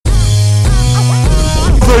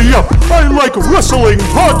Yep, I Like Wrestling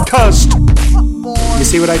podcast. You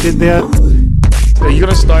see what I did there? Are you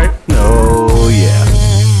gonna start? Oh, yeah.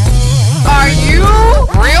 Are you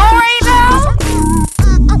real right now?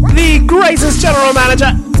 The greatest general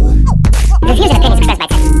manager.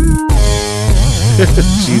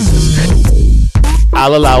 Jesus.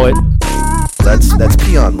 I'll allow it. That's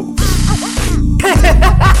peon moves.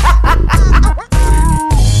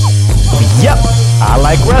 Yep, I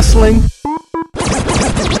like wrestling.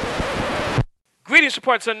 Greetings,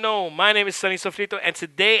 reports unknown. My name is Sonny Sofrito, and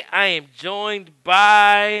today I am joined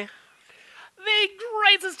by The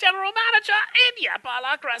greatest general manager in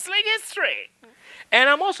Yapalak wrestling history. and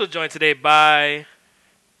I'm also joined today by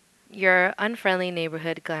Your unfriendly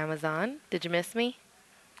neighborhood glamazon. Did you miss me?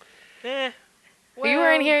 eh, You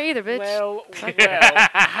weren't here either, bitch. Well,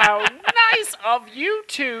 how nice of you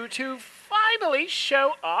two to finally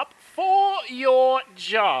show up for your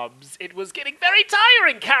jobs. It was getting very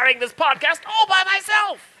tiring carrying this podcast all by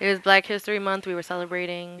myself. It was Black History Month. We were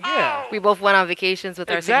celebrating. yeah. We both went on vacations with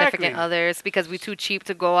our Exactly. significant others because we're too cheap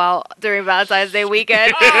to go out during Valentine's Day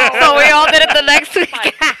weekend. So we all did it the next week.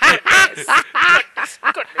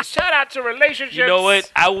 Goodness, shout out to relationships. You know what?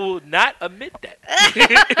 I will not admit that.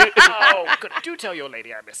 Oh, good. Do tell your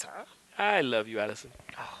lady I miss her. I love you, Allison.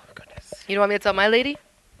 Oh, goodness. You don't want me to tell my lady?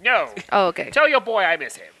 No. Oh, okay. Tell your boy I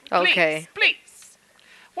miss him. Please, Okay. please.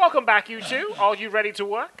 Welcome back, you two. Are you ready to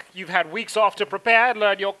work? You've had weeks off to prepare and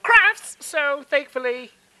learn your crafts, so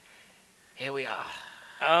thankfully, here we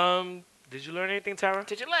are. Did you learn anything, Tara?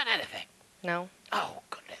 Did you learn anything? No. Oh,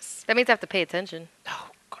 goodness. That means I have to pay attention. Oh,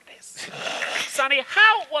 goodness. Sonny,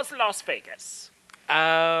 how was Las Vegas?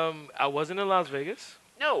 I wasn't in Las Vegas.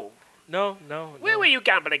 No. No. Where were you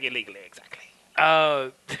gambling illegally exactly?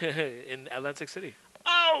 In Atlantic City.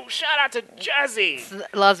 Oh, shout out to Jersey. It's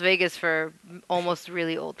Las Vegas for almost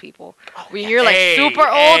really old people. When yeah. you're like Hey, super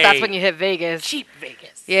old, that's hey. when you hit Vegas. Cheap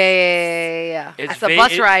Vegas. Yeah. It's It's a Ve-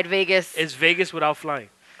 bus it- ride, Vegas. It's Vegas without flying.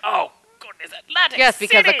 Oh, goodness. Atlantic Yes,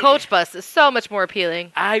 because City. a coach bus is so much more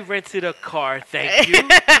appealing. I rented a car, thank you.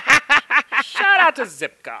 Shout out to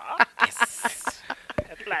Zipcar. Yes.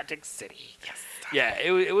 Atlantic City. Yes. Yeah,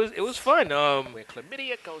 it was fun. Where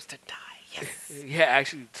chlamydia goes to die. Yes. Yeah,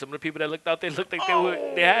 actually, some of the people that looked out there looked like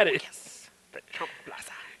they had it. Yes. The Trump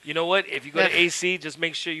Plaza. You know what? If you go to AC, just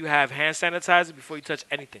make sure you have hand sanitizer before you touch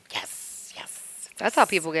anything. Yes. That's how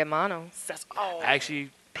people get mono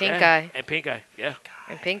Actually, Pink yeah, eye. and pink eye. Yeah,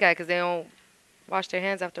 and pink eye because they don't wash their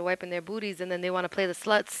hands after wiping their booties, and then they want to play the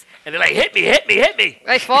sluts. and they're like, hit me.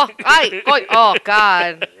 Hey, fall. Oh,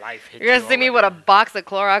 God. Life hit You're going to see me with a box of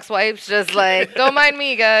Clorox wipes, just like, don't mind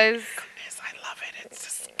me, guys. Goodness, I love it. It's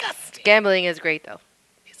disgusting. Gambling is great, though.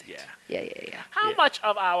 Yeah. Yeah. How Yeah. much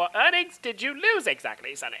of our earnings did you lose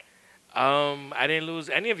exactly, Sonny? I didn't lose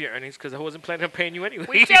any of your earnings because I wasn't planning on paying you anyway.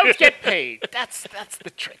 We don't get paid. That's the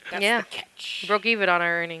trick. That's Yeah. the catch. Broke even on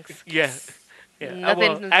our earnings. Yeah.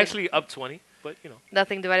 Nothing- Well, actually up 20, but you know.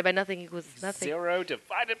 Nothing divided by nothing equals nothing. 0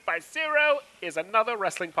 divided by 0 is another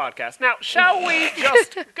wrestling podcast. Now, shall we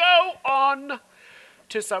just go on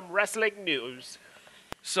to some wrestling news?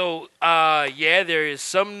 So, there is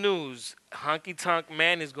some news. Honky Tonk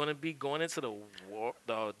Man is going to be going into the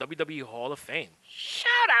WWE Hall of Fame. Shout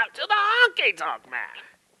out to the Honky Tonk Man.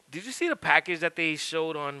 Did you see the package that they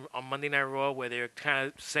showed on Monday Night Raw where they're kind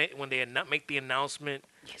of saying when they make the announcement?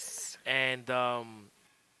 Yes. And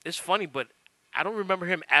it's funny, but I don't remember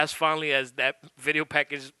him as fondly as that video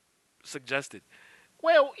package suggested.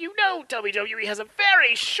 Well, you know WWE has a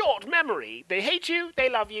very short memory. They hate you, they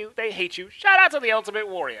love you, they hate you. Shout out to the Ultimate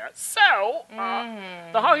Warrior. So, the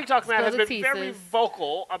Honky Tonk Man has Spill been the very teases.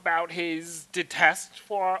 vocal about his detest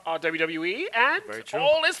for WWE, and Very true.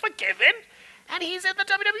 all is forgiven, and he's in the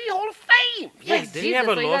WWE Hall of Fame. Yes, did he have a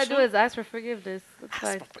all you gotta do lawsuit? is ask for forgiveness. That's Ask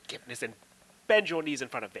fine. for forgiveness and bend your knees in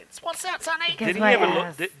front of Vince. What's that, Sonny? Kiss Did he my have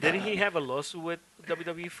ass. did he have a lawsuit with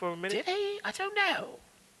WWE for a minute? Did he? I don't know.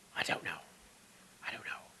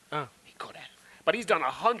 Oh. He could have. But he's done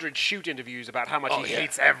 100 shoot interviews about how much Oh, he yeah.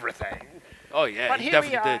 hates everything. Oh yeah, But he here we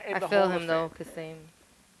definitely are did. in I the feel Hall him of though, Fame. cause same.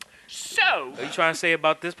 So, Are you trying to say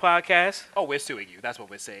about this podcast? oh, we're suing you. That's what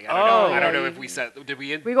we're saying. Oh. I don't know if we said. Did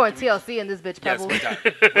we? We're going did we- TLC in this bitch, Yes, Pebble. we're done.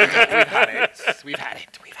 We've had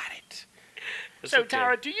it. We've had it. It's So, okay.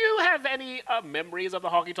 Tara, do you have any memories of the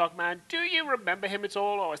Honky Tonk Man? Do you remember him at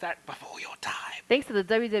all, or is that before your time? Thanks to the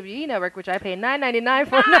WWE Network, which I pay $9.99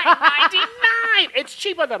 for. $9.99. It's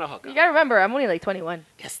cheaper than a hooker. You gotta remember, I'm only like 21.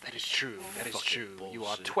 Yes, that is true. That is Fucking true. You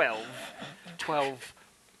are bullshit. 12. 12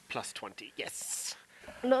 plus 20. Yes.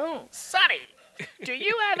 No. Sonny, do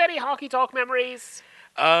you have any Honky Tonk memories?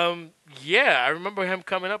 Yeah, I remember him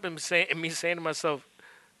coming up and me saying to myself,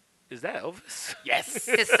 Is that Elvis? Yes.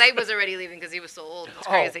 His sight was already leaving because he was so old. It's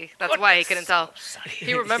crazy. That's why he couldn't tell.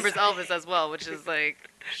 He remembers Elvis as well, which is like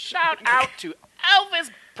Shout out to Elvis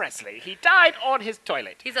Presley. He died on his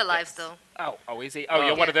toilet. he's alive still. Oh, is he? Oh,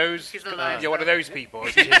 you're one of those. He's alive You're one of still. those people. Oh,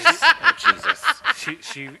 Jesus.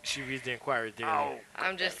 She reads the Inquirer daily. Oh.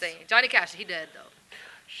 I'm just saying. Johnny Cash, he dead though.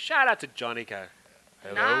 Shout out to Johnny Cash.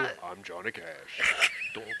 Hello, Nah. I'm Johnny Cash.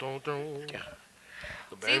 Dun, dun, dun.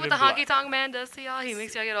 The See man what in the black. honky tonk man does to y'all? He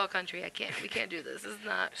makes y'all get all country. We can't do this. This is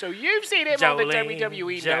not. So you've seen him on the Jolene,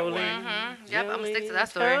 WWE Network. Jolene. Yep, I'm gonna stick to that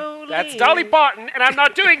story. That's Dolly Parton, and I'm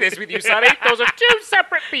not doing this with you, Sonny. Those are two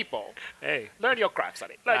separate people. Hey, Learn your craft,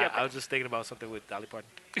 Sonny. Learn your I craft. was just thinking about something with Dolly Parton.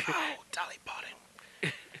 Oh, Dolly Parton.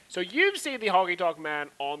 So you've seen the Honky Tonk Man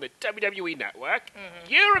on the WWE Network.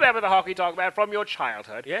 You remember the Honky Tonk Man from your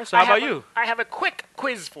childhood. Yeah, so how about have you? I have a quick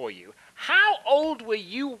quiz for you. How old were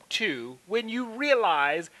you two when you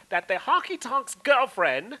realized that the Honky Tonk's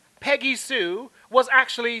girlfriend, Peggy Sue, was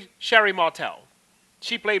actually Sherry Martel?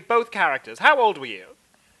 She played both characters. How old were you?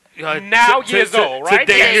 Now years old, right?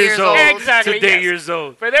 Today Yeah, years years old. old. Exactly, Today yes. years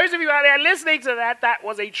old. For those of you out there listening to that, that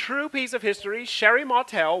was a true piece of history. Sherry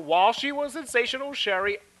Martel, while she was sensational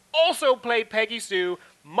Sherry, also played Peggy Sue,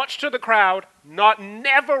 much to the crowd,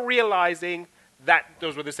 never realizing that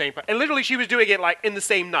those were the same. And literally, she was doing it like in the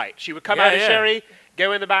same night. She would come Yeah, out as yeah. Sherry,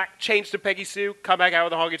 go in the back, change to Peggy Sue, come back out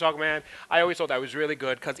with the Honky Tonk Man. I always thought that was really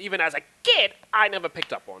good because even as a kid, I never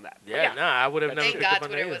picked up on that. But Yeah, nah, I would have never Thank picked up God on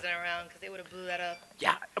Twitter that. wasn't around because they would have blew that up.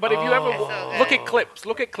 Yeah, but if you ever Oh. So look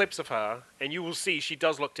good. at clips of her, and you will see she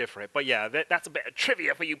does look different. But yeah, that's a bit of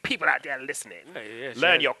trivia for you people out there listening. Yeah, she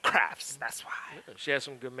Learn had- your crafts. That's why. She has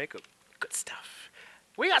some good makeup. Good stuff.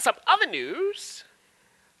 We got some other news.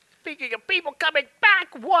 Speaking of people coming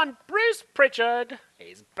back, one Bruce Pritchard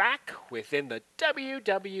is back within the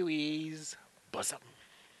WWE's bosom.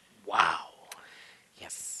 Wow.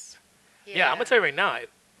 Yes. Yeah, I'm gonna tell you right now,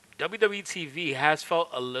 WWE TV has felt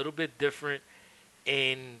a little bit different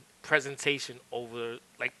in presentation over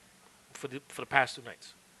like for the past 2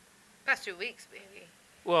 nights. Past 2 weeks, baby.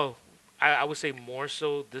 Well, I would say more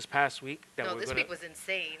so this past week that No, we're this gonna. week was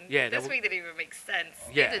insane. Yeah, this that week didn't even make sense.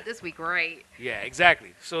 Yeah. They did this week right. Yeah,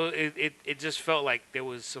 exactly. So it just felt like there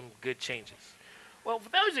was some good changes. Well, for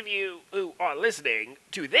those of you who are listening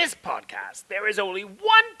to this podcast, there is only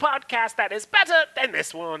one podcast that is better than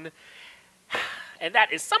this one. And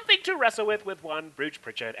that is Something to Wrestle with one Bruce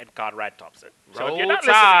Pritchard and Conrad Thompson. So if Roll you're not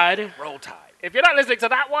Tide. listening, roll Tide. If you're not listening to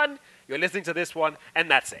that one, you're listening to this one,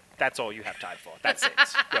 and that's it. That's all you have time for. That's it.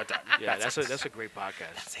 You're done. Yeah, that's that's a great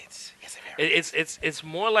podcast. That's it. Yes, very. It's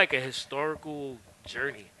more like a historical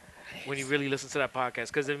journey when you really listen to that podcast.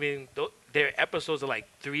 Because I mean, their episodes are like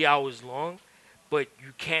 3 hours long, but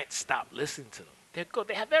you can't stop listening to them. They're good.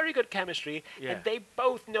 They have very good chemistry, Yeah. and they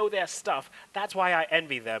both know their stuff. That's why I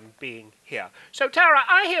envy them being here. So, Tara,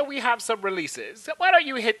 I hear we have some releases. Why don't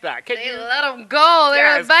you hit that? Can They you? let them go.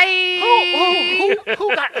 They're Yes. like, bye.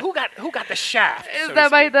 Who got the shaft? Is so that to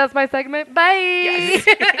my speak? that's my segment? Bye. Yes.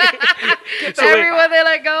 So wait, Everyone they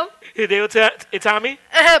let go. Hideo Itami,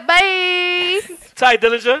 Bye. Ty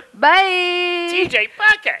Dillinger, Bye. TJ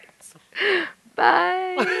Perkins.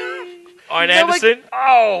 Bye. Arn You know what? Anderson.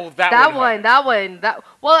 Oh, that That one.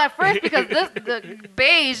 Well, at first because the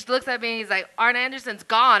beige looks at me, and he's like, Arn Anderson's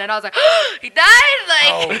gone, and I was like, he died.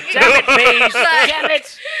 Oh, Like, damn it, Beige. Like- Damn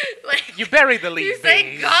it. like You buried the lead, he's like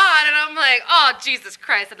Beige. gone, and I'm like, oh Jesus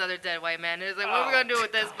Christ, another dead white man. And it's like, what are we gonna do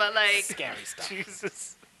with this? But like, Scary stuff.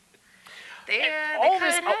 Jesus. they All cut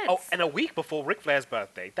this, heads. and a week before Ric Flair's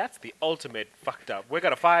birthday. That's the ultimate fucked up. We're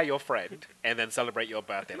gonna fire your friend and then celebrate your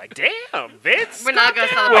birthday. Like, damn, Vince. We're not gonna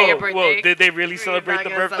goddamn. celebrate your Whoa, birthday. whoa, did they really We're celebrate not the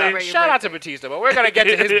gonna birthday? celebrate your Shout out to Batista, but we're gonna get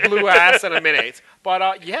to his blue ass in a minute.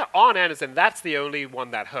 But yeah, Arn Anderson, that's the only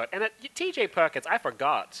one that hurt. And T.J. Perkins, I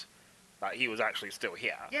forgot that he was actually still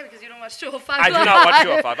here. Yeah, because you don't watch 205. I do not watch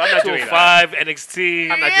 205. I'm not doing that. 205,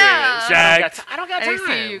 NXT. I'm not Yeah. doing it. Jacked. I don't got NXT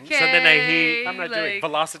time. UK. Sunday Night Heat. I'm not doing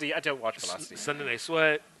Velocity. I don't watch Velocity. Sunday Night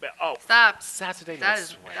Sweat. Oh, Stop. Saturday Night That is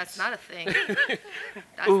Sweat. that's not a thing.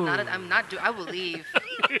 That's not. I'm not. I will leave.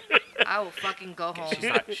 I will fucking go home.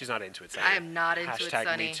 She's not into it, Sonny. I am not into it, Hashtag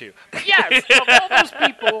Sonny. me too. But yes, of all those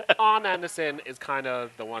people, Arn Anderson is kind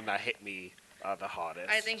of the one that hit me the hardest.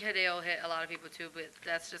 I think Hideo hit a lot of people too, but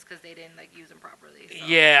that's just because they didn't like use him properly. So.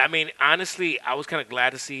 Yeah, I mean, honestly, I was kind of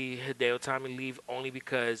glad to see Hideo Itami leave only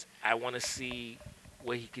because I want to see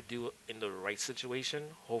what he could do in the right situation.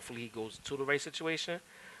 Hopefully, he goes to the right situation.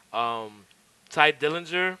 Ty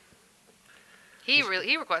Dillinger, He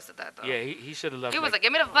requested that though. Yeah, he should have left. He was like,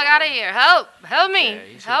 "Get me the fuck out of here! Help me! Yeah, he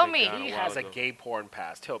should've Help been me!" gone. He a while has a ago. gay porn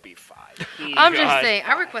past. He'll be fine. I'm just God. saying,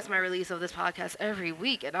 I request my release of this podcast every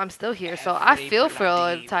week, and I'm still here. So I feel for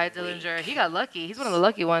bloody Ty Dillinger. He got lucky. He's one of the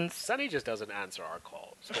lucky ones. Sonny just doesn't answer our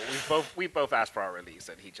calls. So we both asked for our release,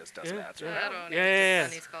 and he just doesn't answer. I don't Yeah.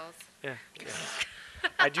 these calls. Yeah.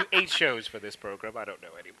 I do 8 shows for this program. I don't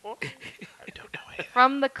know anymore. I don't know it.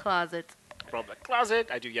 From the closet. From the closet,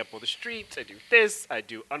 I do Yep for the Streets. I do this. I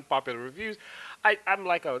do unpopular reviews. I'm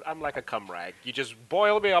like a cum rag. You just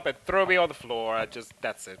boil me up and throw me on the floor.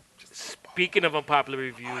 That's it. Speaking of unpopular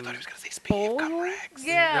reviews, I was gonna say speaking of cum rags.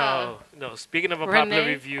 Yeah. no. Speaking of unpopular Renee?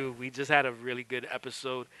 review, we just had a really good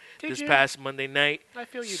episode Did this you? past Monday night. I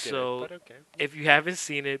feel you So, did it, but okay. If you haven't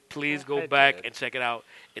seen it, please I go back did. and check it out.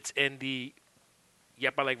 It's in the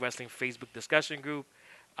Yep I Like Wrestling Facebook discussion group.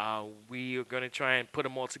 We are going to try and put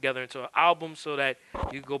them all together into an album so that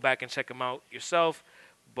you can go back and check them out yourself.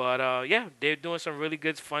 But yeah, they're doing some really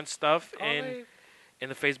good, fun stuff in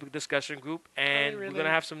the Facebook discussion group, and we're really? going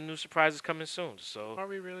to have some new surprises coming soon. So Are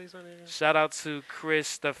we really, Sonny? shout out to Chris,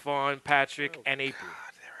 Stefan, Patrick, and April.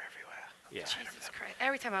 God, they're everywhere. Yeah. Jesus Christ!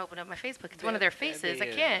 Every time I open up my Facebook, it's one of their faces. I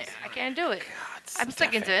is. can't do it. God, I'm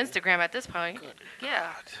sticking to Instagram at this point. Yeah.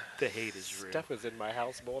 The hate is real. Steph is in my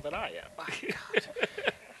house more than I am. My God.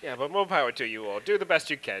 Yeah, but more power to you all. Do the best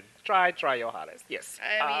you can. Try your hardest. Yes.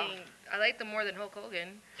 I mean, I like them more than Hulk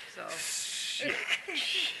Hogan, so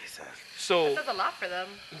Jesus. So, that's a lot for them.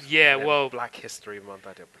 yeah, well, Black History Month.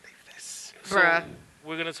 I don't believe this. so Bruh.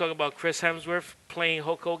 we're going to talk about Chris Hemsworth playing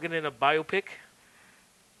Hulk Hogan in a biopic.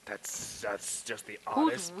 That's just the Who's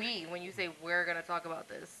honest. we when you say we're gonna talk about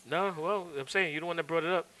this? No, well, I'm saying you're the one that brought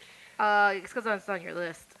it up. It's because it's on your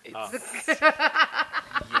list. Yeah,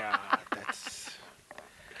 that's.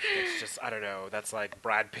 It's just I don't know. That's like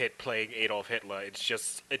Brad Pitt playing Adolf Hitler. It's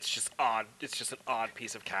just odd. It's just an odd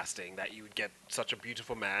piece of casting that you would get such a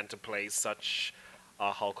beautiful man to play such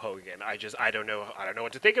a Hulk Hogan. I don't know. I don't know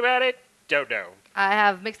what to think about it. Don't know. I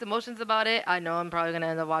have mixed emotions about it. I know I'm probably gonna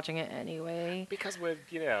end up watching it anyway. Because we're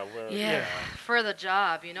Yeah, for the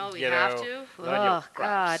job, we You have know, to. not your Oh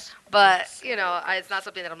God! gross. But it's not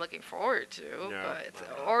something that I'm looking forward to. No, but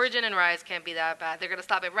why not? Origin and Rise can't be that bad. They're gonna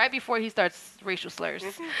stop it right before he starts racial slurs.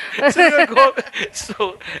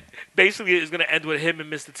 So basically, it's gonna end with him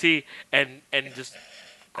and Mr. T, and just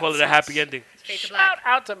call it a happy ending. Fade to Shout black.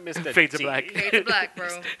 out to Mr. Fade to T. black. Fade to black, bro.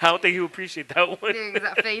 I don't think he would appreciate that one.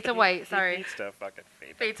 Fade to white. He Sorry. needs to fucking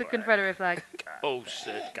fade Fade to black. Confederate flag. Oh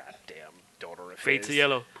shit! Goddamn daughter of Fade to his.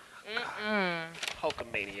 yellow.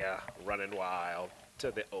 Hulkamania running wild to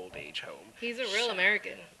the old age home. He's a real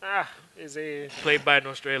American. Is he? Played by an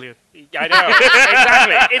Australian. I know,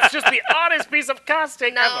 exactly. It's just the oddest piece of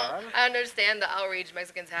casting No, ever. I understand the outrage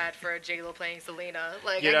Mexicans had for J-Lo playing Selena.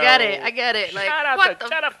 Like, You I know, get it. Like, Shout out what to the?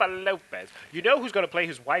 Jennifer Lopez. You know who's going to play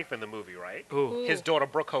his wife in the movie, right? Who? His daughter,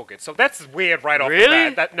 Brooke Hogan. So that's weird right off the Really?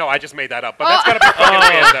 bat. No, I just made that up. But that's going to be fucking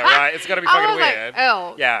weird, though, right? It's going to be I fucking was like, weird.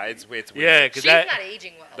 oh. Yeah, it's weird. Yeah, because She's that. not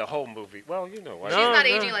aging well. The whole movie. Well, you know, white, She's No, not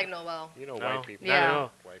no. aging like Noelle. you know No, white people. not at Yeah.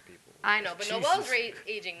 all. White people. I know, but Jesus. Noelle's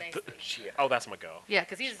aging nicely. Oh, that's my girl. Yeah,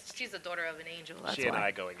 because she's the daughter of an angel. That's She and why.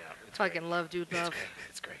 I going out. It's Fucking love, dude, love.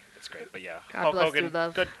 It's great. It's great. But yeah, God Hulk bless Hogan. you,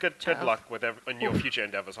 love. Good Child. luck with in your future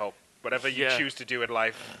endeavors, Hulk. Whatever you Yeah. choose to do in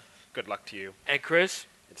life, good luck to you And Chris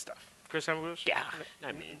and stuff. Hemsworth. Yeah,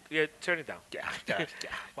 I mean, Yeah, turn it down. yeah.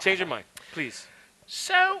 Change your mind, please.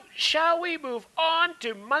 So, shall we move on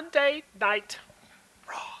to Monday Night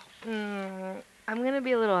Raw? I'm gonna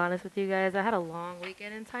be a little honest with you guys. I had a long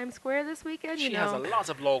weekend in Times Square this weekend. She has a lot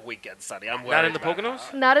of long weekends, Sonny. I'm worried Not in the about Poconos?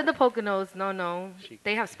 her. Not in the Poconos. No.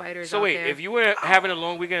 They have spiders. So out wait, there. if you were having a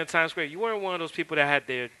long weekend in Times Square, you weren't one of those people that had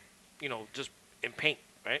their, just in paint,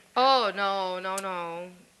 right? Oh no.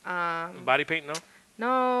 Body paint, no. No.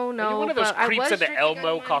 Are you one of those but I creeps was in the drinking on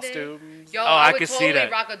Elmo Monday. costumes? Yo, Oh, I I would could see totally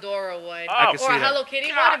that. rock a Dora one. I could or see a that. Hello Kitty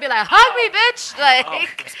one and be like, hug me, bitch. Like, Oh,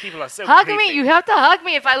 those people are so hug creepy. me. You have to hug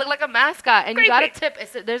me if I look like a mascot. And you gotta Creepy.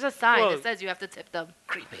 tip. There's a sign Well- that says you have to tip them.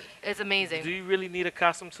 creepy. It's amazing. Do you really need a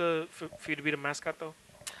costume for you to be the mascot, though?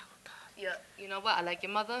 Yeah, you know what? I like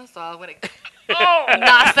your mother, so I'm gonna Oh,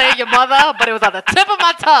 not say your mother, but it was on the tip of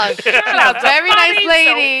my tongue. She's a very nice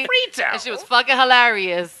lady, Frito. and she was fucking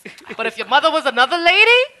hilarious. But if your mother was another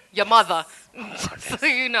lady, your mother. So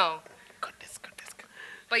you know. Goodness.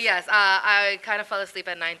 But yes, I kind of fell asleep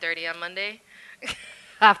at 9:30 on Monday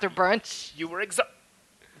after brunch. You were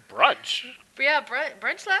brunch. But yeah,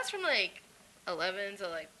 brunch lasts from like 11 to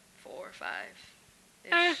like 4 or 5.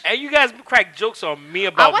 And you guys crack jokes on me I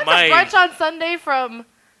about went to my. brunch on Sunday from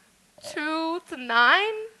 2 to 9.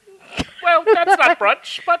 Well, that's not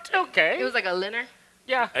brunch, but okay. It was like a dinner.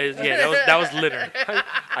 Yeah. Yeah, that was litter.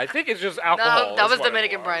 I think it's just alcohol. No, that is was what it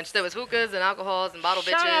Dominican brunch. There was hookahs and alcohols and bottle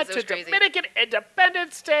Shout bitches. out It was to crazy. Dominican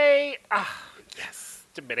Independence Day. Ah, yes.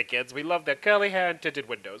 Dominicans, we love their curly hair and tinted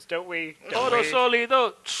windows, don't we? Don't Oro we? solido,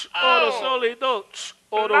 oro Oh. solido,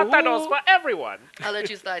 oro Platanos who? for everyone. I'll let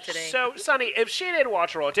you slide today. So, Sonny, if she didn't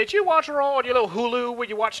watch Raw, did you watch Raw on your little Hulu when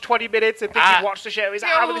you watch 20 minutes and think I- you watched the show? Is that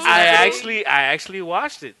how this is I happening? actually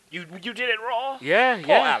watched it. You did it Raw? Yeah, Poor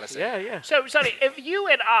yeah, Allison. yeah. So, Sonny, if you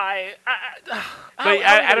and I But how are we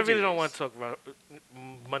I gonna don't do really don't this? want to talk about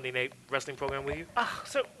Monday Night Wrestling program with you.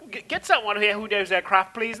 So, get someone here who knows their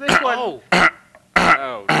craft, please. This one. Oh,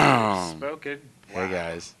 Oh, spoken. Hey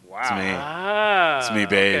guys, Wow. it's me. it's me,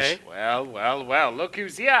 Beige. Okay. Well, look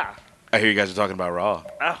who's here. I hear you guys are talking about Raw.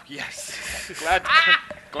 Oh, yes.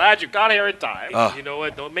 glad you got here in time. Oh, You know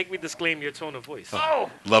what? Don't make me disclaim your tone of voice. Oh,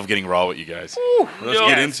 love getting Raw with you guys. Let's Yo,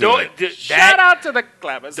 get into don't- it. shout out to the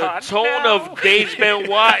Glamazon. The tone now. of Dave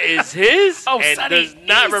Benoit is his Oh, and Sonny, does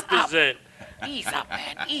not ease up. represent. Ease up,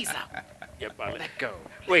 man. Ease up. Yep, I Let go.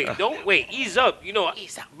 wait, ease up. You know,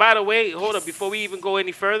 Ease up. by the way, hold up, before we even go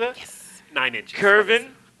any further, 9 inches. Curvin,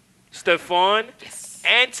 Stefan, Yes.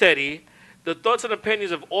 and Teddy, the thoughts and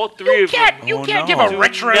opinions of all three of them You Oh, can't no. give a do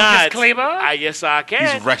retro not- disclaimer. Yes, I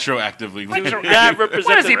can. He's retroactively. do not represent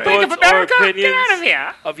What is he, the Bank of thoughts or America? Get opinions out of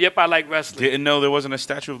here. of Yep, I Like Wrestling. Didn't know there wasn't a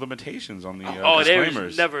statute of limitations on the Oh, there disclaimers.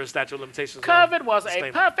 was never a statute of limitations. on Curvin was a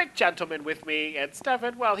disclaimer. perfect gentleman with me, and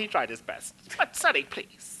Stefan, well, he tried his best. But Sonny,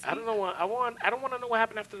 please. I don't know what I don't want to know what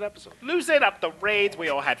happened after the episode. Loosen up the raids. We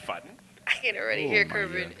all had fun. I can already Oh hear my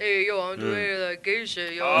Curvin. God. Hey, yo, I'm doing that gay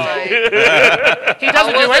shit, yo. Oh. Like, He I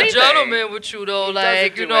doesn't was do a anything. gentleman with you, though. He Like,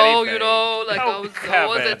 doesn't you do know, anything. like Oh, I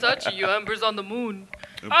wasn't Curvin. touching you. Embers on the moon.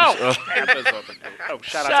 Oh, Amber's on the moon. Oh,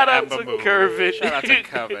 shout out to Amber Moon. Curvin. Shout out to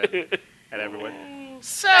Curvin and everyone.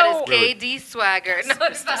 So, That is KD swagger.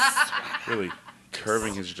 No, stop. Really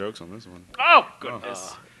curving his jokes on this one. oh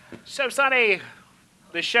goodness. So, Sonny,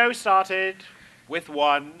 the show started with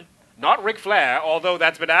one. Not Ric Flair, although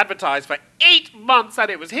that's been advertised for 8 months and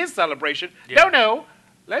it was his celebration. Yeah. No.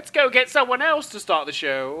 Let's go get someone else to start the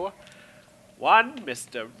show. One,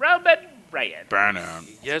 Mr. Roman Reigns. Burn out.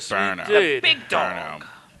 Yes, Burn we out. did. Big Burn dog. out.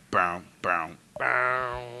 Brown.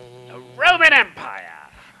 The Roman Empire.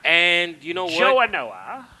 And you know what? Joe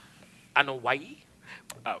Noah. I know why.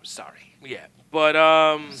 Oh, sorry. Yeah, but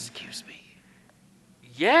Excuse me.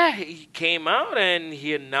 yeah, he came out and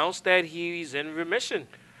he announced that he's in remission.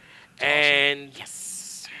 And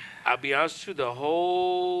Yes. I'll be honest with you, the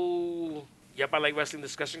whole Yep, I Like Wrestling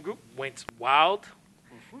discussion group went wild.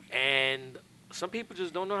 And some people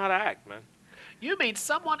just don't know how to act, man. You mean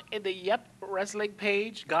someone in the Yep Wrestling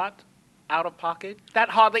page got out of pocket? That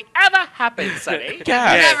hardly ever happens, Sonny.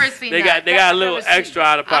 Gas. Never seen They that. got a little Never seen extra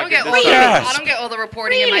out of I don't pocket get this all the, time. Yes. I don't get all the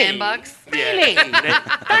reporting Really? in my inbox. Really?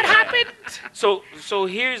 That happened? So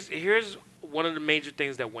here's one of the major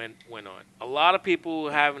things that went on. A lot of people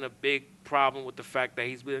having a big problem with the fact that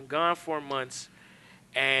he's been gone for months,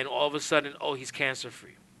 and all of a sudden, oh, he's cancer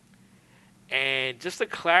free. And just to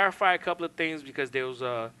clarify a couple of things, because there was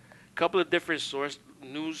a couple of different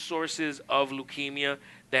news sources of leukemia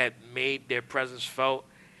that made their presence felt.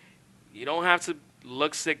 You don't have to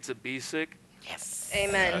look sick to be sick, Yes.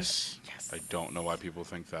 Amen. Yes. I don't know why people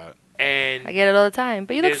think that. and I get it all the time.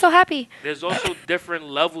 But you look There's- so happy. there's also different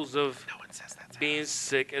levels of No one says that. being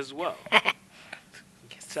sick as well.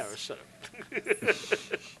 Sarah, shut up.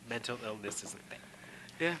 Mental illness is a thing.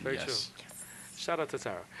 Yeah, very Yes. true. Shout out to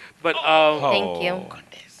Tara. But Thank you.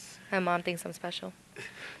 Goodness. My mom thinks I'm special.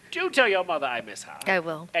 Do tell your mother I miss her. I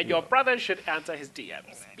will. And your brother should answer his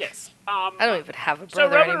DMs. Yes. I don't even have a So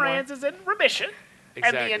brother Roman anymore. Reigns is in remission, and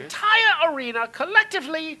Exactly. the entire arena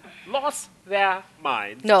collectively lost their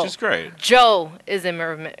minds. No, Which is great. Joe is in Yeah,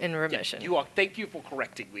 remission. you are. Thank you for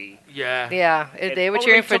correcting me. yeah, Yeah, It they were only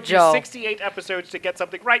cheering for took you Joe. 68 episodes to get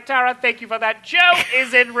something right, Tara. Thank you for that. Joe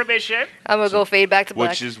is in remission. I'm gonna go fade back to black.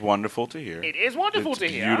 Which is wonderful to hear. It is wonderful It's to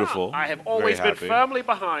hear. beautiful. I have Very always been happy. firmly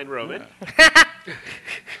behind Roman.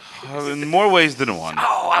 In more ways than one.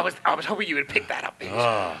 Oh, I was hoping you would pick that up, baby.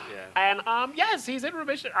 yeah. And yes, he's in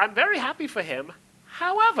remission. I'm very happy for him.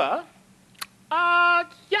 However,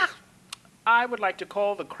 yeah, I would like to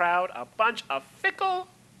call the crowd a bunch of fickle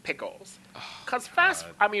pickles. Cause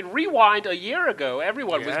rewind a year ago,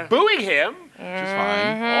 everyone Yeah. was booing him. Which is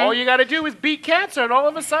fine. All you got to do is beat cancer, and all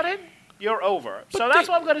of a sudden, you're over. So that's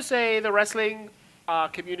they- why I'm going to say the wrestling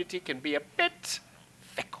community can be a bit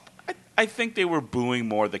fickle. I think they were booing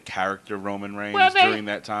more the character Roman Reigns Were they? during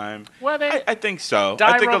that time. Were they? I think so. Die,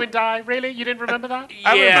 I think Roman, die. Really? You didn't remember that?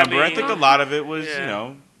 I Yeah, remember. I mean, think a lot of it was,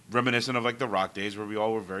 yeah. reminiscent of like the Rock days where we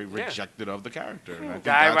all were very rejected of the character. And I think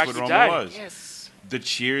Die, that's what Rocky, Roman die. was. Yes. the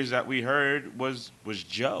cheers that we heard was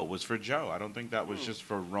for Joe. I don't think that was just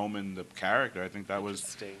for Roman the character. I think that was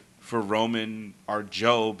Interesting. for Roman, our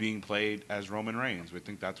Joe, being played as Roman Reigns. We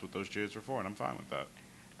think that's what those cheers were for, and I'm fine with that.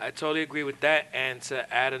 I totally agree with that. And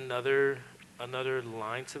to add another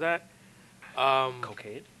line to that,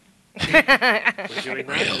 Cocaine? We're doing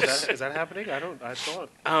that? Is that happening? I thought.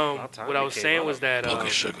 what I was saying was that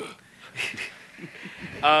sugar.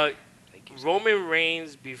 Roman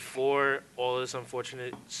Reigns, before all this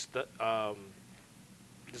unfortunate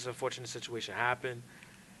situation happened,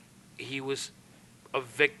 he was a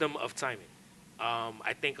victim of timing.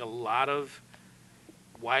 I think a lot of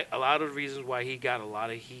reasons why he got a lot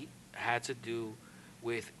of heat had to do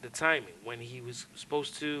with the timing. When he was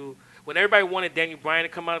supposed to, when everybody wanted Daniel Bryan to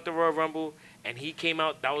come out at the Royal Rumble, and he came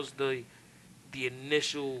out, that was the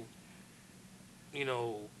initial,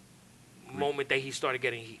 moment that he started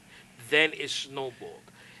getting heat. Then it snowballed,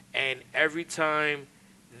 and every time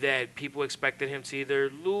that people expected him to either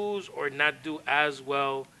lose or not do as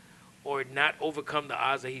well, or not overcome the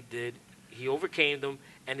odds that he did, he overcame them,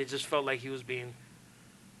 and it just felt like he was being,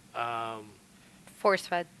 Force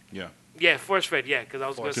fed. Yeah. force fed. Yeah, because I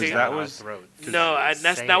was going to say that was- no,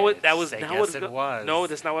 that's not what that was. Yes, Not what it was. No,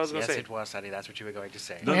 that's not what I was going to Yes, say. it was, Sonny. That's what you were going to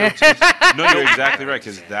say. No, you're exactly right,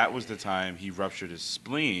 because that was the time he ruptured his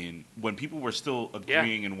spleen when people were still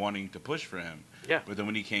agreeing and wanting to push for him. Yeah. But then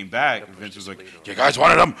when he came back, Pushed Vince his was like, spleen on. "You guys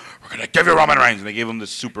wanted him. We're gonna give you Roman Reigns," and they gave him this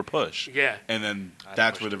super push. Yeah. And then I'd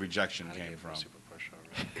that's pushed where the him. rejection I'd came give him from. a super push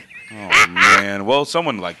already. Oh man. Well,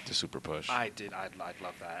 someone liked the super push. I did. I'd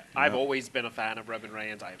love that. I've always been a fan of Roman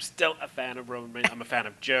Reigns. I am still a fan of Roman Reigns. I'm a fan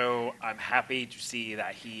of Joe. I'm happy to see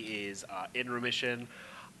that he is in remission.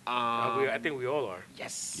 I think we all are.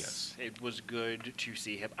 Yes. It was good to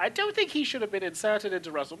see him. I don't think he should have been inserted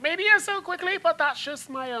into WrestleMania so quickly, but that's just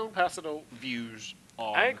my own personal views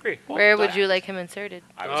on. I agree. Where would you like him inserted?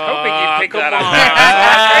 I was hoping you'd pick come that on.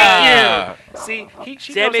 up. Thank you. See,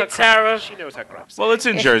 she Damn knows it, her crimes. Tara. She knows her crimes. Well, it's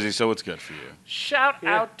in Jersey, so it's good for you. Shout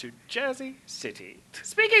out to Jersey City.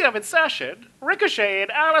 Speaking of insertion, Ricochet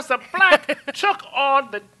and Aleister Black took on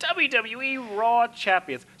the WWE Raw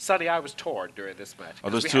Champions. Sonny, I was torn during this match. Are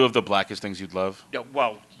those two of the blackest things you'd love?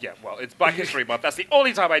 Well, it's Black History Month. That's the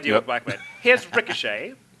only time I deal Yep. with black men. Here's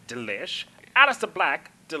Ricochet, delish. Aleister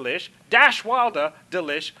Black, delish. Dash Wilder,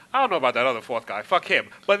 delish. I don't know about that other fourth guy. Fuck him.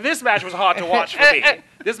 But this match was hard to watch for me.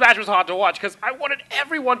 This match was hard to watch because I wanted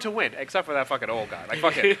everyone to win, except for that fucking old guy. Like,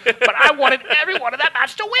 fuck him. But I wanted everyone in that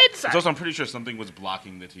match to win, son. It's also, I'm pretty sure something was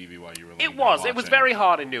blocking the TV while you were laying It there was. It was watching. very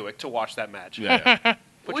hard in Newark to watch that match. Yeah.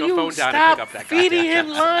 Put Will your phone you down stop and pick up that feeding goddamn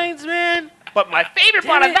him channel. lines, man? But my favorite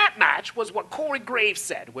part Damn of it. that match was what Corey Graves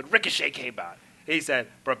said when Ricochet came out. He said,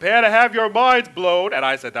 "Prepare to have your minds blown." And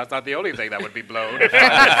I said, "That's not the only thing that would be blown." If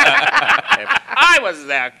I was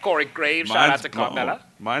there, Corey Graves. Shout out to Carmella.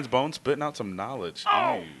 Mine's bone spitting out some knowledge.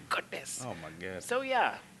 Oh, goodness. Oh, my God. So,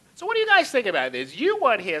 yeah. So what do you guys think about this? You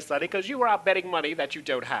weren't here, Sonny, because you were out betting money that you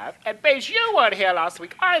don't have. And Baze, you weren't here last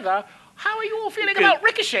week either. How are you all feeling about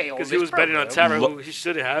Ricochet? Because he was betting on Tara, who he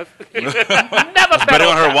should have. Never Better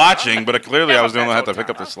on her Tara. watching, but clearly I Never was the only one bet that had to on pick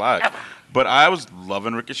up the Tara. slack. Ever. But I was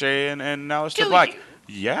loving Ricochet and Aleister Do Black. you?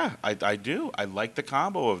 Yeah, I do. I like the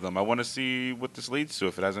combo of them. I want to see what this leads to,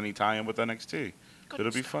 if it has any tie-in with NXT.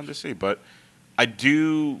 It'll be fun to see. But I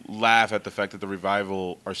do laugh at the fact that the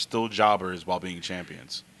Revival are still jobbers while being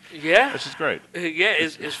champions. Yeah. Which is great. Yeah,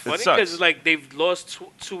 it's funny sucks. because like they've lost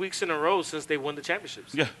 2 weeks in a row since they won the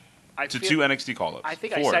championships. Yeah. I To feel- 2 NXT call-ups. I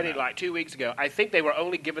think I 4 said now. it like 2 weeks ago. I think they were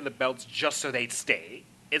only given the belts just so they'd stay.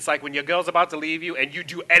 It's like when your girl's about to leave you and you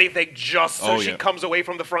do anything just so Oh, she yeah. comes away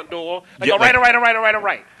from the front door. Like, Yeah, all right, like- all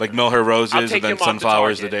right. Like Mill Her Roses I'll and take then your mom to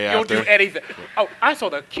Sunflowers the Target. day You'll after. do anything. Oh, I saw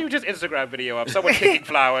the cutest Instagram video of someone kicking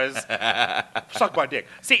flowers. Suck my dick.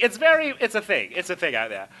 See, it's a thing. It's a thing out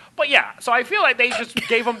there. But yeah, so I feel like they just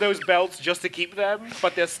gave them those belts just to keep them,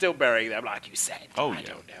 but they're still burying them, like you said. Oh, I yeah.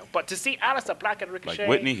 don't know. But to see Aleister Black and Like Ricochet.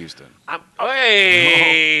 Whitney Houston.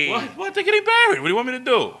 Hey! What? They're getting buried. What do you want me to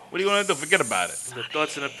do? What do you want to do? Forget about it. The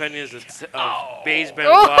thoughts and opinions of Oh. Baze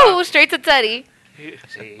Oh, Benoit straight to Teddy.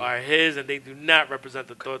 are his, and they do not represent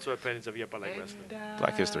the thoughts or opinions of Yep, I Like Wrestling.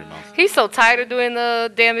 Black History Month. He's so tired of doing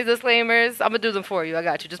the damn disclaimers. I'm gonna do them for you. I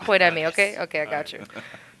got you. Just point at me, okay? Okay, I got you.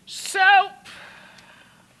 So,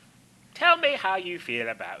 tell me how you feel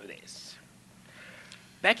about this.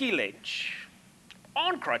 Becky Lynch,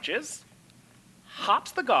 on crutches,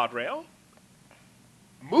 hops the guardrail,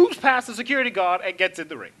 moves past the security guard, and gets in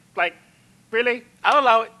the ring. Like, really? I'll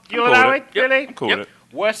allow it. You I'm cool allow with it? it. Yep, Really? I'm cool Yep. with it.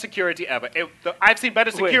 Worst security ever. I've seen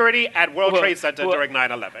better security at World Well, Trade Center well- during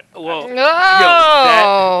 9/11. Well,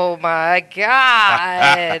 Oh my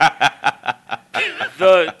God.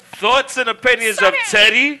 The thoughts and opinions of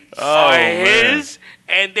Teddy are man. his,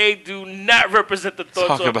 and they do not represent the thoughts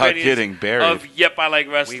Talk or about opinions getting buried. of Yep, I Like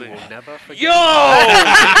We Wrestling. will never forget. Yo!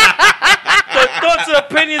 The thoughts and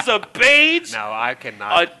opinions of Paige No, I are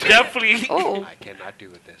cannot. definitely... Oh. I cannot do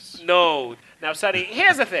with this. No. Now, Sonny,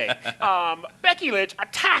 here's the thing. Becky Lynch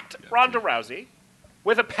attacked Ronda Rousey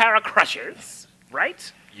with a pair of crushers,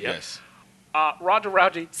 right? Yes. Ronda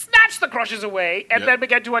Rousey snatched the crushers away and Yep. then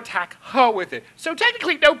began to attack her with it. So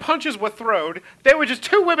technically, no punches were thrown. There were just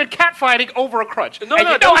two women catfighting over a crutch. No, and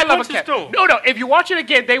no, you there know was I love a punches cat. thrown. No, if you watch it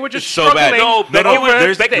again, they were just It's so bad. struggling. No, Becky no, was,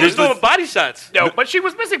 there's- Becky there's was doing the- body shots. No, but she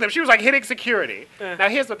was missing them. She was like hitting security. Now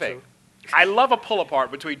here's the thing. I love a pull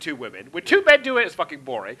apart between two women. When two men do it, it's fucking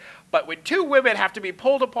boring. But when two women have to be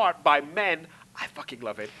pulled apart by men, I fucking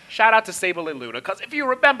love it. Shout out to Sable and Luna, because if you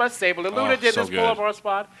remember, Sable and Luna Oh, did so this good. pull apart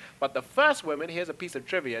spot. But the first women, here's a piece of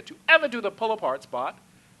trivia, to ever do the pull apart spot,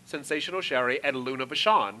 Sensational Sherry and Luna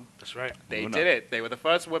Vachon. That's right. They Luna. did it. They were the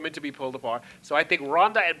first women to be pulled apart. So I think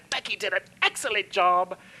Ronda and Becky did an excellent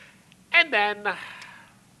job. And then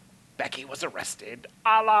Becky was arrested,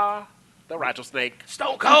 a la the rattlesnake.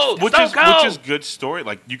 Stone Cold. Which Stone is Cold. good story.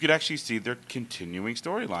 Like you could actually see their continuing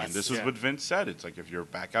storyline. Yes. This was Yeah. what Vince said. It's like if you're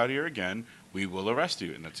back out here again, we will arrest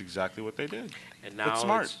you, and that's exactly what they did. And now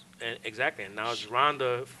smart. Exactly. And now it's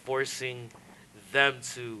Ronda forcing them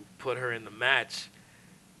to put her in the match.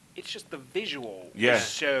 It's just the visual Yeah. is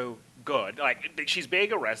so good. Like she's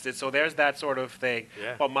being arrested, so there's that sort of thing.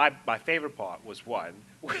 Yeah. But my favorite part was one.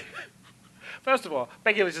 First of all,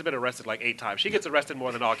 Becky Lynch has been arrested like 8 times. She gets arrested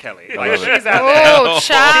more than R. Kelly. Like, love it. she's out there. Oh,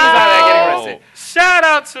 She's out there getting child. arrested. Shout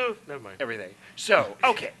out to... Never mind. Everything. So,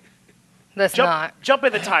 okay. Let's not. Jump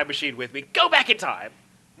in the time machine with me. Go back in time.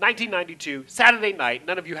 1992, Saturday night.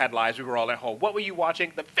 None of you had lives. We were all at home. What were you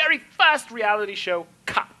watching? The very first reality show,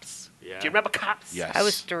 Cops. Yeah. Do you remember Cops? Yes. I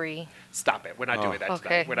was 3. Stop it. We're not doing that Okay.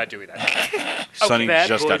 tonight. We're not doing that. Sonny Bad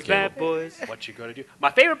just boys, got killed. bad boys. What you gonna do?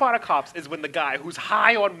 My favorite part of Cops is when the guy who's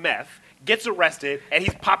high on meth gets arrested and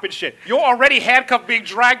he's popping shit. You're already handcuffed, being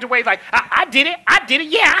dragged away. Like I did it.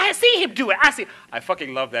 Yeah, I see him do it. I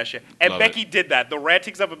fucking love that shit. And Love Becky did that. The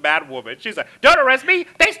rantings of a mad woman. She's like, "Don't arrest me.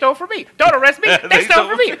 They stole from me. Don't arrest me. They stole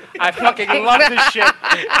from me." I fucking love this shit.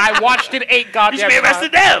 I watched it 8 You goddamn should be times.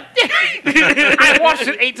 arrested them. I watched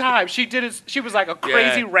it 8 times. She did it. She was like a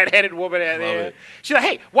crazy Yeah. redheaded woman out there. it. She's like,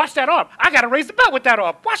 "Hey, watch that arm. I gotta raise the belt with that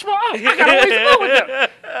arm. Watch my arm. I gotta raise the belt with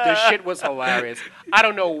that." The shit was hilarious. I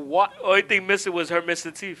don't know what. Only thing missing was her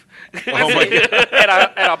missing teeth. Oh my god.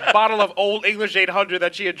 and a bottle of Old English 800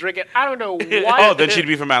 that she had drinking. I don't know what. Oh, then she'd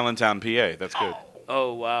be from Allentown, PA. That's good.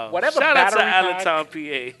 Oh, wow. Whatever Shout out to battery pack- Allentown,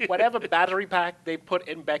 PA. Whatever battery pack they put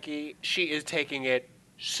in Becky, she is taking it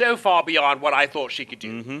so far beyond what I thought she could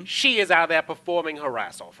do. She is out there performing her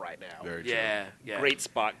ass off right now. Very true. Yeah, yeah. Great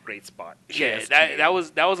spot. Yeah, Cheers to you. that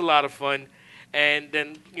was a lot of fun. And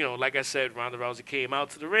then, like I said, Ronda Rousey came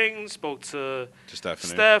out to the ring, spoke to To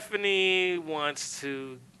Stephanie. Stephanie, wants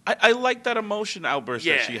to... I like that emotion outburst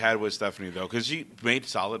Yeah. that she had with Stephanie, though, because she made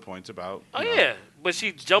solid points about. Oh, you know, yeah. But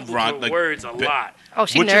she jumbled Ron- her like, words a bit- lot. Oh,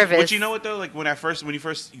 she's Which nervous. But you know what though? Like when you first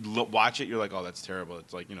watch it, you're like, "Oh, that's terrible."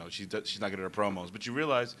 It's like she's not good at her promos, but you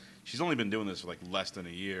realize she's only been doing this for like less than a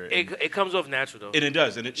year, and It comes off natural, though. it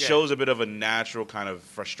does, and it Yeah. shows a bit of a natural kind of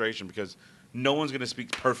frustration because no one's gonna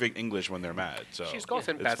speak perfect English when they're mad. So She's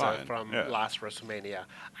gotten it's better fine. from Yeah. last WrestleMania.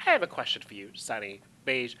 I have a question for you, Sonny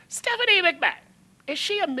Beige. Stephanie McMahon, is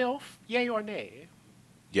she a MILF? Yay or nay?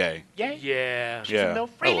 Yay. Yay? Yeah. She's Yeah, a MILF?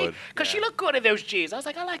 I Really? would. Because she Yeah. looked good in those jeans. I was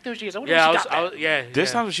like, I like those jeans. I wonder Yeah, where she got that. yeah. This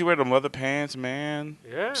yeah. time she wear them leather pants, man.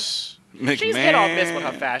 Yeah. McMahon. She's hit or miss with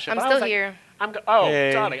her fashion. I'm but I still was like, here.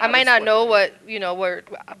 Hey. darling. I might was not know wondering.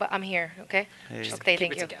 what, but I'm here, okay? Okay, Keep thank it you.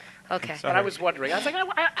 together. Okay. But I was wondering. I was like,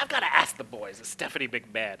 I've got to ask the boys. Is Stephanie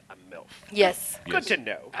McMahon a MILF? Yes. Good to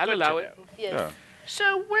know. I'll Good allow to it. know. Yes. Yeah.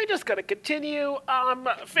 So we're just gonna continue.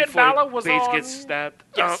 Finn Before Balor was Paige on. gets stabbed.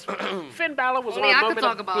 Yes. Finn Balor was Only on I Moment could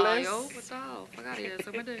talk of about Bliss. it, yo. What's up? Fuck out of here.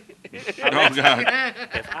 Suck my dick. Oh god.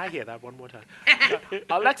 If I hear that one more time.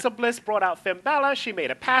 Alexa Bliss brought out Finn Balor. She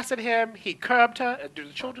made a pass at him. He curbed her. Do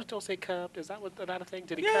the children still say curbed? Is that a thing?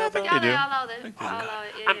 Did he curb her? Y'all do. allow this. I'll allow it.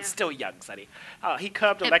 Yeah, I'm yeah. still young, Sonny. He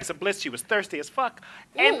curbed Alexa Bliss. She was thirsty as fuck.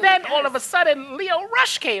 Ooh, And then all yes. of a sudden, Leo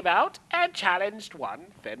Rush came out and challenged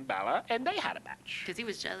Finn Balor, and they had a match. Because he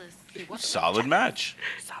was jealous. Solid match.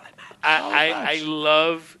 Solid match. I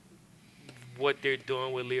love what they're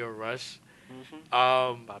doing with Leo Rush.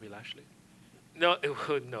 Bobby Lashley. No,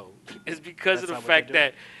 no. It's because That's of the not what fact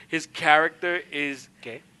they're that his character is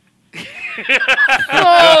Okay. So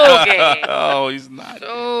gay. Oh, he's not.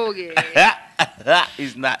 So gay.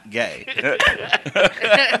 He's not gay.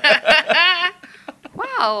 Wow.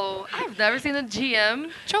 Wow, I've never seen a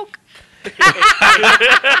GM choke.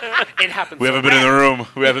 It happens. We haven't been in the room.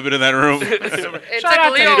 We haven't been in that room. It's Shout like out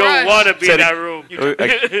to Leo You don't Rush. want to be in Said that it-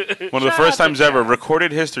 room. One of the Shout first out to times ever, Chad.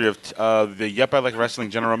 recorded history of the Yep I Like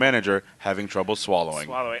Wrestling general manager having trouble swallowing.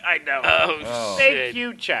 Swallowing. I know. Oh, Thank shit.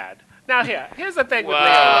 you, Chad. Now here's the thing with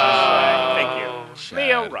Wow. Leo Rush. Thank you. Chad.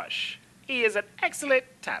 Leo Rush. He is an excellent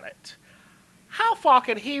talent. How far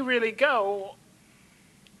can he really go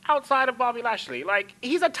outside of Bobby Lashley? Like,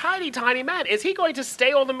 he's a tiny, tiny man. Is he going to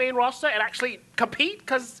stay on the main roster and actually compete?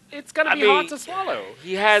 Because it's going to I be hard mean, to swallow.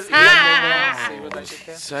 He has.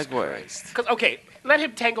 Segue. Because, okay, let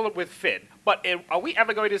him tangle it with Finn. But are we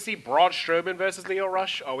ever going to see Braun Strowman versus Leo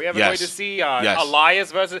Rush? Are we ever Yes. going to see Yes.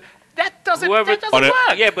 Elias versus... That doesn't On work.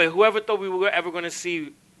 a- Yeah, but whoever thought we were ever going to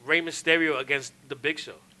see Rey Mysterio against the Big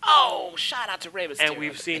Show, Oh, shout out to Rey Mysterio. and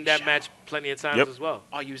we've the seen Big that Show. match plenty of times Yep. as well.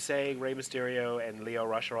 Are you saying Rey Mysterio and Leo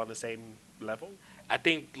Rush are on the same level? I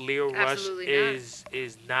think Leo Rush Absolutely not.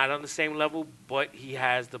 is not on the same level, but he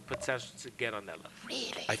has the potential to get on that level.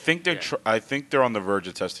 I think they're I think they're on the verge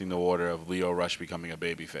of testing the water of Leo Rush becoming a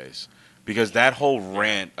babyface, because that whole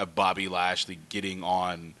rant of Bobby Lashley getting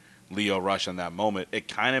on Leo Rush in that moment, it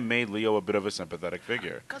kind of made Leo a bit of a sympathetic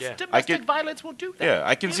figure. Because Yeah. domestic could- violence will do that. Yeah,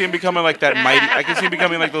 I can see him becoming like that mighty. I can see him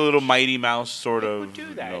becoming like the little Mighty Mouse sort It of would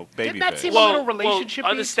do that. baby Didn't that face. seem a little relationship-y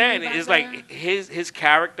understand to you it's back like then? his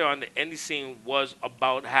character on the indie scene was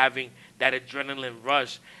about having that adrenaline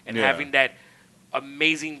rush and Yeah. having that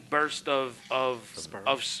amazing burst of Sperm.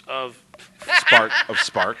 Spark.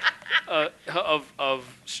 of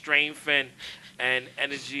strength and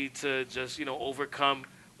energy to just overcome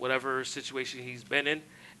whatever situation he's been in,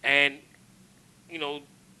 and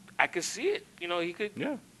I could see it.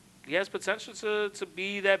 Yeah, He has potential to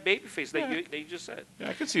be that babyface Yeah. that you just said. yeah,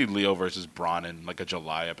 I could see Leo versus Braun in like a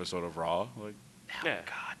July episode of Raw. Like, Yeah.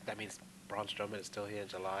 God, that means Braun Strowman is still here in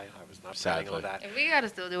July. I was not Sadly. planning on that. And we gotta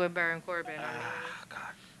still do it, Baron Corbin.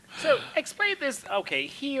 So, explain this. Okay,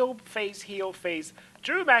 heel, face.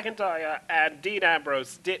 Drew McIntyre and Dean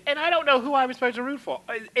Ambrose did, and I don't know who I was supposed to root for.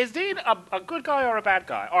 Is Dean a good guy or a bad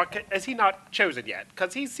guy? Or is he not chosen yet?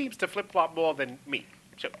 Because he seems to flip-flop more than me.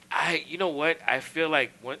 So, You know what? I feel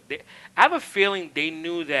like I have a feeling they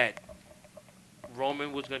knew that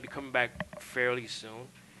Roman was going to be coming back fairly soon,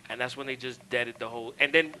 and that's when they just deaded the whole.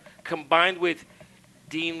 And then combined with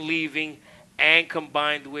Dean leaving, and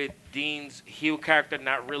combined with Dean's heel character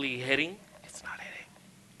not really hitting, it's not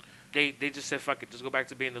hitting. they just said fuck it, just go back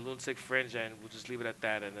to being the lunatic fringe, and we'll just leave it at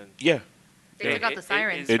that. And then yeah. They Yeah, took out it- the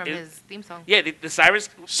sirens it- from it- his theme song. yeah, the sirens.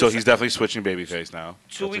 So he's definitely switching babyface now. 2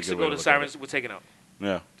 That's a weeks good way ago to the look at sirens were taken out. it.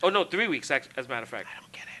 Yeah. Oh no, 3 weeks as a matter of fact. I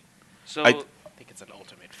don't get it. So I- I think it's an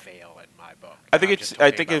ultimate fail in my book. I think I'm it's. just I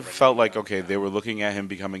talking think about it felt like Renee. okay. They were looking at him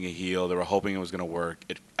becoming a heel. They were hoping it was going to work.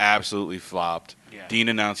 It absolutely flopped. Yeah. Dean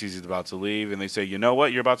announces he's about to leave, and they say, "You know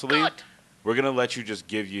what? You're about to leave. We're going to let you just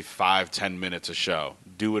give you 5-10 minutes a show.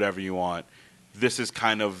 Do whatever you want. This is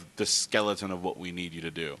kind of the skeleton of what we need you to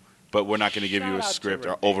do. But we're not going to give you Shout a out to script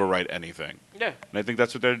or Renee. overwrite anything." yeah, And I think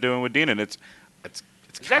that's what they're doing with Dean, and it's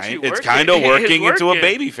actually it's working. kind of It's working into a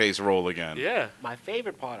working. babyface role again. yeah. My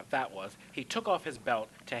favorite part of that was he took off his belt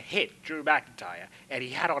to hit Drew McIntyre, and he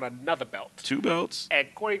had on another belt. 2 belts.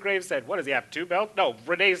 And Corey Graves said, "What does he have? 2 belts?" No,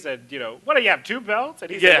 Renee said, "What do you have? 2 belts?"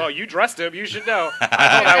 And he Yeah. said, "Well, you dressed him. You should know." I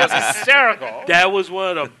thought that was hysterical. That was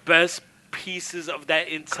one of the best pieces of that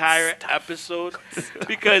entire episode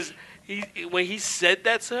because when he said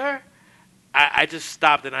that to her, I just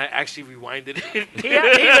stopped and I actually rewinded it. He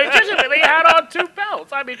legitimately had on 2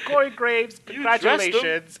 belts. I mean, Corey Graves, You dressed him.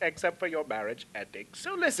 congratulations, except for your marriage ending.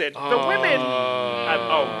 So listen, the women.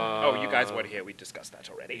 You guys weren't here. We discussed that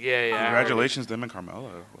already. yeah. Congratulations, them and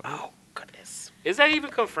Carmella. Oh goodness. Is that even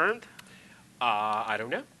confirmed? I don't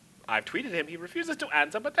know. I've tweeted him. He refuses to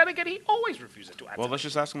answer, but then again, he always refuses to answer. Well, let's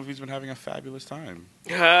just ask him if he's been having a fabulous time.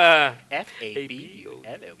 FABULOUS.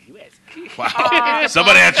 Wow.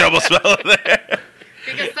 Somebody had trouble spelling that.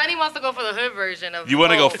 Because Sonny wants to go for the hood version of. You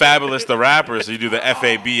want to go both. Fabulous the rapper, so you do the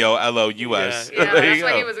FABOLOUS. Yeah, There that's you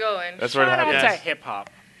where go. he was going. That's where it Shout out happens. to hip hop.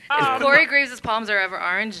 If Corey Graves' palms are ever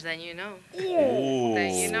orange, then you know. Ooh.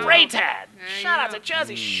 Then you know. Spray tan. Yeah, Shout you out know. to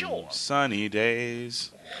Jersey Shore. Sunny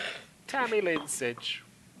days. Tammy Lynn Sitch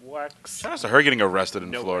works. Shout out to her getting arrested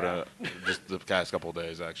in Nowhere. Florida just the past couple of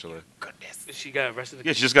days, actually. Goodness. She got arrested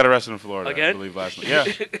Yeah, she just got arrested in Florida, I Again? believe, last month. Yeah.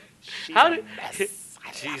 She's How a did- mess. I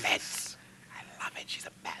love Jesus. it. I love it. She's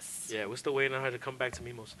a mess. Yeah, we're still waiting on her to come back to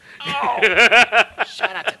Mimos. Oh.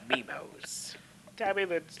 Shout out to Mimos. Tammy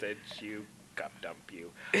Lynn Sitch, you gum dump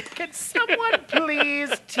you. Can someone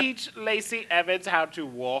please teach Lacey Evans how to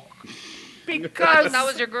walk? Because That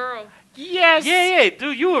was your girl. Yes. Yeah,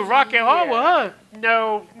 dude, you were rocking hard with her.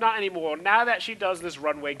 No, not anymore. Now that she does this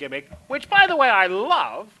runway gimmick, which, by the way, I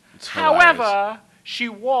love. It's hilarious. However, she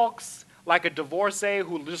walks like a divorcee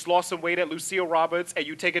who just lost some weight at Lucille Roberts, and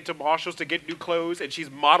you take it to Marshall's to get new clothes, and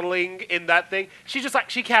she's modeling in that thing. She's just like,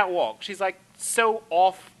 she can't walk. She's like so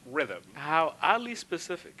off rhythm. How oddly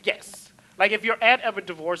specific. Yes. Like if your aunt ever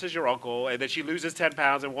divorces your uncle and then she loses 10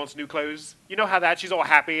 pounds and wants new clothes, you know how that she's all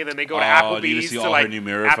happy and then they go to Oh, do you Applebee's see to all her like new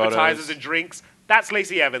mirror appetizers photos? and drinks. That's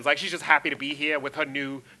Lacey Evans. Like she's just happy to be here with her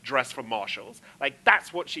new dress from Marshall's. Like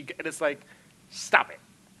that's what she. And it's like, stop it.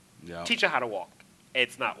 Yeah. Teach her how to walk.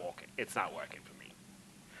 It's not walking. It's not working for me.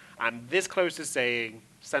 I'm this close to saying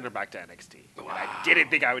send her back to NXT. And I didn't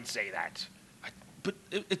think I would say that. But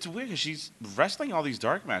it's weird because she's wrestling all these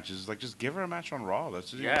dark matches. Like, just give her a match on Raw.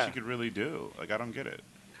 That's what Yeah. she could really do. Like, I don't get it.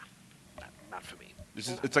 Not for me.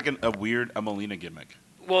 It's like a weird Melina gimmick.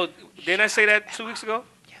 Well, didn't I say that 2 weeks ago?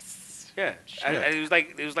 Yes. Yeah. Yeah. It was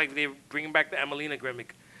like they were bringing back the Emelina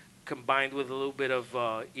gimmick, combined with a little bit of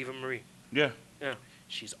Eva Marie. Yeah. Yeah.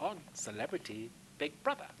 She's on Celebrity Big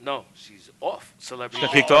Brother. No, she's off celebrity. She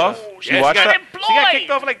got kicked off? Yeah, You watched she got, that? she got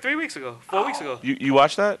kicked off like 3 weeks ago, 4 weeks ago. You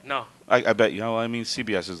watched that? No, I bet. I mean,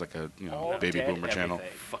 CBS is like a All baby dead boomer channel.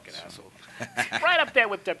 everything. fucking asshole. Right up there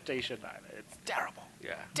with Temptation Island. It's terrible.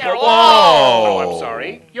 Yeah. Terrible. Whoa! Oh, I'm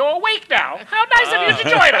sorry. You're awake now. How nice of you to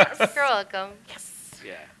join us. You're welcome.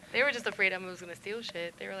 Yeah. They were just afraid Emma was gonna steal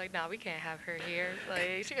shit. They were like, "Nah, we can't have her here. Like,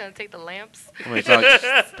 she's gonna take the lamps, I mean, it's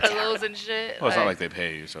not, pillows, and shit." well, it's not like they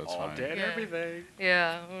pay you, so it's All fine. dead Yeah. everything.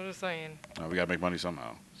 Yeah, I'm just saying. No, we gotta make money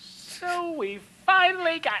somehow. So we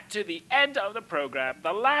finally got to the end of the program,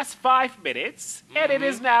 the last 5 minutes, and it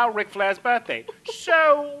is now Ric Flair's birthday.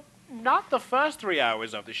 So, not the first 3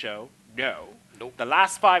 hours of the show. No. Nope. The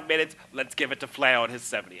last 5 minutes, let's give it to Flair on his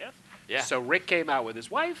 70th. Yeah. So Rick came out with his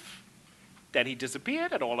wife, then he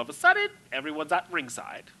disappeared, and all of a sudden, everyone's at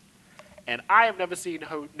ringside. And I have never seen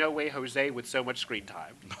No Way Jose with so much screen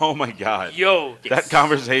time. Oh my God. Yo, That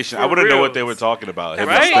conversation. I For wouldn't know real. what they were talking about. Him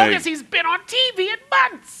Right? As long and as Sting. he's been on TV in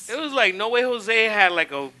months. it was like No Way Jose had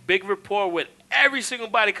like a big rapport with every single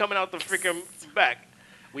body coming out the freaking back.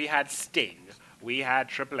 We had Sting. We had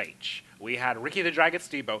Triple H. We had Ricky the Dragon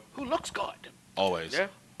Steamboat, who looks good. Always. Yeah.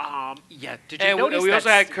 Did you And notice we that also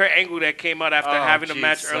had Kurt Angle that came out after Oh, having a geez,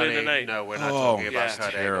 match Sonny. earlier tonight. No, we're not Oh, talking about yeah. Kurt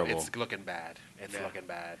Angle. Terrible. It's looking bad. It's Yeah. looking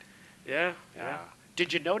bad. Yeah. Yeah.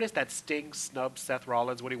 Did you notice that Sting snubbed Seth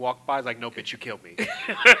Rollins when he walked by? He's like, no, bitch, you killed me.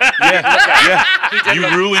 Yeah.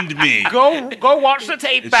 You ruined me. go watch the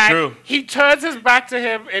tape It's back. true. He turns his back to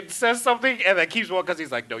him and says something, and then keeps walking because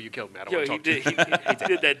he's like, no, you killed me. I don't Yo, want to he talk to you. did. He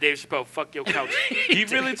did that Dave Chappelle. Fuck your couch. He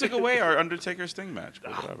really took away our Undertaker Sting match.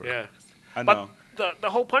 But whatever. Yeah. I know. But the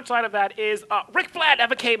whole punchline of that is Ric Flair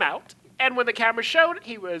never came out, and when the camera showed,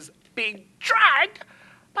 he was being dragged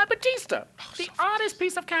by Batista, the oddest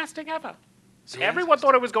piece of casting ever. Everyone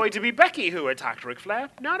thought it was going to be Becky who attacked Ric Flair.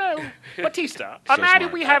 No, Batista, a So man who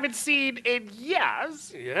smart. we haven't seen in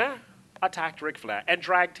years, Yeah. attacked Ric Flair and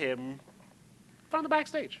dragged him from the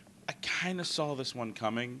backstage. I kind of saw this one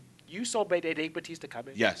coming You saw Dave Batista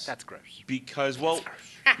coming? Yes. That's gross. because, well,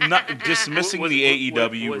 not dismissing Was- the was-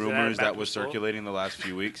 AEW was that rumors that back was before? circulating the last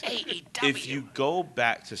few weeks. AEW. If you go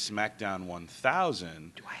back to SmackDown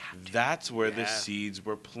 1000, that's where the Yeah. seeds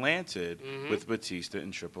were planted with Batista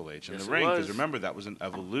and Triple H in Yes, the it ring. Because was. remember, that was an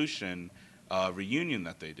Evolution reunion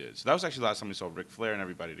that they did. So that was actually the last time we saw Ric Flair and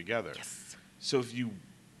everybody together. Yes. So if you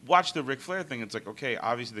watch the Ric Flair thing, it's like, okay,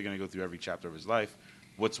 obviously they're going to go through every chapter of his life.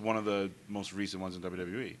 What's one of the most recent ones in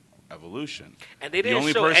WWE? Evolution. And they didn't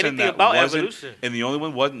show anything about wasn't, Evolution. and the only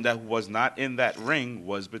one that was not in that ring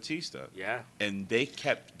was Batista. Yeah. And they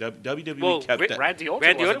kept WWE Well, kept that. Randy Orton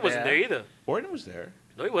Randy wasn't Orton wasn't there either. Orton was there.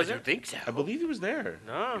 No, he I wasn't. don't think so. I believe he was there.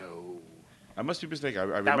 No. No. I must be mistaken. I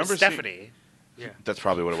That remember was seeing- Stephanie. That's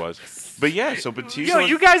probably what it was. But yeah, so Batista. Yo,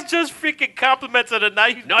 you guys just freaking complimented the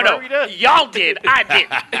night. No, y'all did. I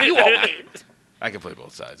didn't. You all did. I can play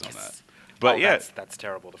both sides on that. But Oh, yeah, that's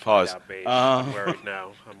terrible to Pause. find out, Beige. Uh, I'm worried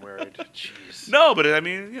now. I'm worried. Jeez. no, but I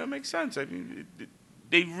mean, it makes sense. I mean,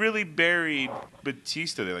 they really buried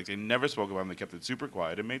Batista. They never spoke about him. They kept it super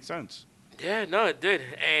quiet. It made sense. Yeah, no, it did.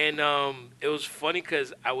 And it was funny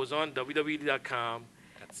because I was on WWE.com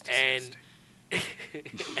That's and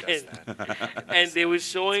disgusting. and they were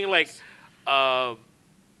showing like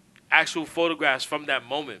actual photographs from that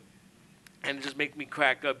moment, and it just made me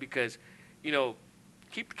crack up because, you know,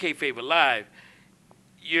 keep the kayfabe alive.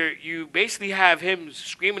 You basically have him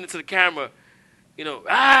screaming into the camera, you know,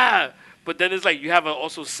 ah. But then it's like you have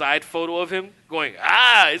also side photo of him going,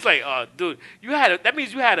 ah. It's like, oh, dude, that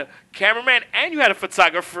means you had a cameraman and you had a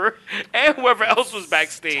photographer and whoever else was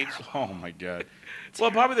backstage. Oh my god.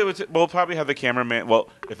 Well, probably they would. We'll probably have the cameraman. Well,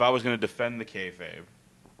 if I was going to defend the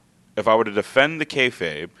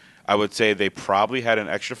kayfabe, I would say they probably had an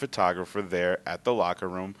extra photographer there at the locker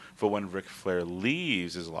room for when Ric Flair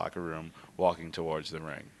leaves his locker room, walking towards the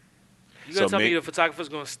ring. You gonna tell me the photographer's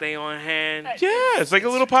gonna stay on hand? Yeah, it's like a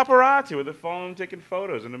little paparazzi with a phone taking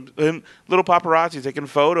photos, and little paparazzi taking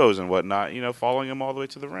photos and whatnot. Following him all the way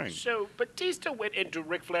to the ring. So Batista went into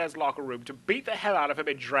Ric Flair's locker room to beat the hell out of him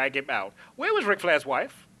and drag him out. Where was Ric Flair's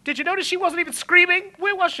wife? Did you notice she wasn't even screaming?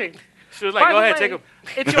 Where was she? She was like, By "Go the ahead, way, take him."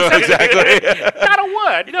 It's your Exactly. Not a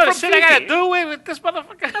word. You know the from shit I gotta Fifi. do with this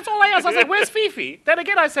motherfucker. That's all I asked. I was like, where's Fifi? Then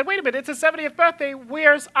again, I said, wait a minute, it's his 70th birthday.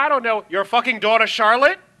 Where's, I don't know, your fucking daughter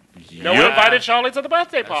Charlotte? No one Yep. invited Charlotte to the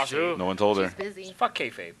birthday party. true. No one told her. She's busy. Fuck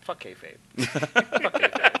kayfabe. Fuck kayfabe. Fuck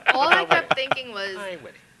kayfabe. All I kept thinking was, I ain't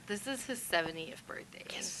with it. this is his 70th birthday.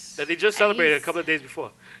 That they just celebrated a he's- couple of days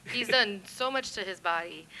before. He's done so much to his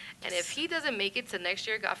body, and if he doesn't make it to next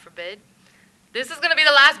year, God forbid, this is gonna be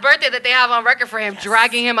the last birthday that they have on record for him,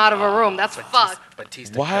 dragging him out of a room. That's fucked.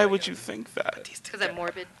 Batista Why carrying would him. you think that? Because I'm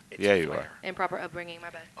morbid. It's Yeah, you Flair. are. Improper upbringing, my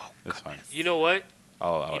bad. That's fine. You know what?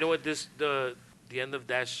 I'll allow You it. know what the end of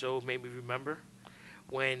that show made me remember?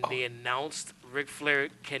 When they announced Ric Flair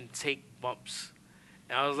can take bumps.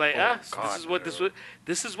 And I was like, so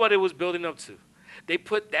this is what it was building up to. They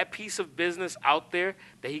put that piece of business out there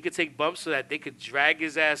that he could take bumps so that they could drag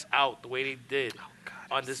his ass out the way they did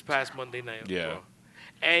on this past Monday Night Yeah. Raw.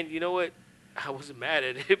 And you know what? I wasn't mad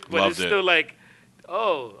at it, but Loved it's it. still like,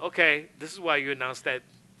 oh, okay, this is why you announced that.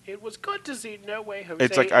 It was good to see No Way Jose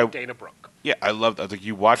It's like and Dana Brooke. Yeah, I loved. I think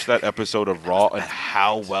you watched that episode of Raw and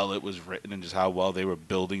how well it was written and just how well they were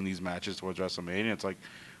building these matches towards WrestleMania. It's like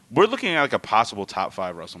we're looking at like a possible top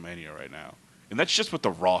 5 WrestleMania right now, and that's just with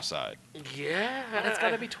the Raw side. Yeah, And it's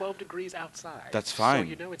going to be 12 degrees outside. That's fine. So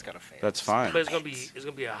you know it's going to fail. That's fine. but it's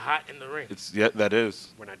gonna be a hot in the ring. That is.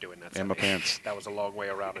 We're not doing that. And my Sonny. pants. That was a long way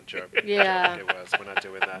around a joke. Yeah. It was. We're not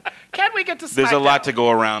doing that. Can we get to SmackDown? There's a lot to go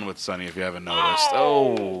around with Sonny if you haven't noticed.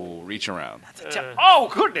 Oh, reach around. Oh,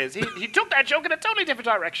 goodness. He took that joke in a totally different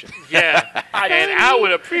direction. Yeah, and I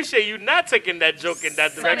would appreciate you not taking that joke in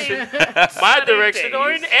that direction, my direction,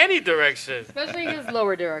 or in any direction. Especially his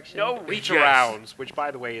lower direction. No reach Yes. arounds, which,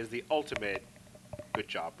 by the way, is the ultimate good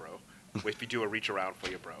job, bro. If you do a reach around for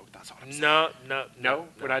your bro, that's all I'm saying. No,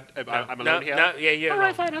 We're not. I'm no, alone here. no, yeah. All right,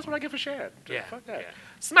 no. fine. That's what I get for sharing. Yeah, Fuck that. yeah.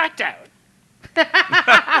 SmackDown.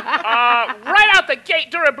 Right out the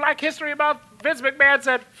gate during Black History Month, Vince McMahon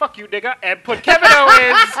said, "Fuck you, nigga," and put Kevin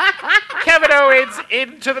Owens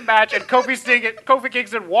into the match, and Kofi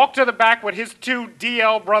Kingston walked to the back with his 2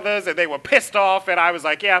 DL brothers, and they were pissed off, and I was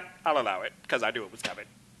like, "Yeah, I'll allow it," because I knew it was coming.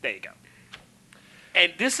 There you go.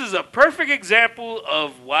 And this is a perfect example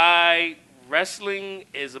of why wrestling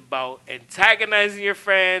is about antagonizing your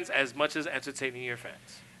fans as much as entertaining your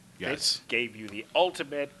fans. Yes. Vince gave you the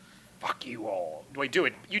ultimate. Fuck you all. Wait, do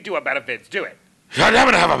it. You do a better, Vince. Do it. I'm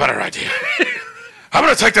gonna have a better idea. I'm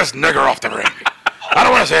gonna take this nigger off the ring. I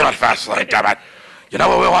don't want to say him on Fastlane, damn it. You know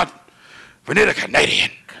what we want? We need a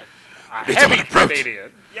Canadian A It's heavy a brute.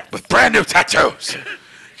 Canadian. Yes. with brand new tattoos.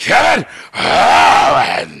 Kevin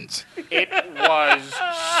Owens. It was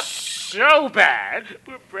so bad.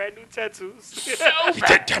 With brand new tattoos. So He bad.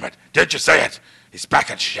 did, damn it. Didn't you say it? He's back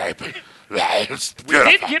in shape. It's We did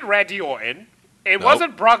beautiful. get Randy Orton. It Nope.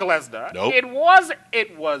 wasn't Brock Lesnar. Nope.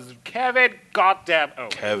 It was Kevin goddamn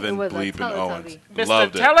Owens. Kevin It was a bleeping Teletubby. Owens. Mr.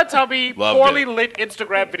 Loved it. Teletubby, Loved poorly it. lit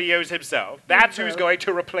Instagram videos himself. That's who's going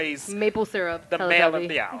to replace Maple syrup. the man Teletubby. of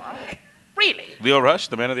the hour. Really? Leo Rush,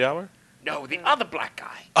 the man of the hour? No, the other black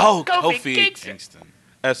guy. Oh, Kofi Kofi Kingston. Kingston.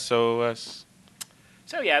 SOS.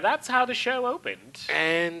 So yeah, that's how the show opened.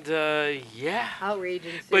 And yeah. Outrage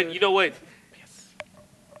ensued. But you know what? Yes.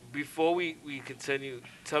 Before we continue,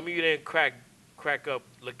 tell me you didn't crack up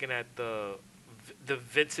looking at the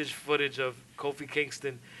vintage footage of Kofi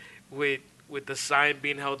Kingston with the sign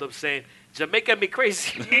being held up saying "Jamaica me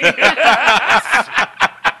crazy."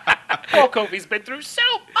 Poor Kofi's been through so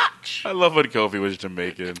much. I love when Kofi was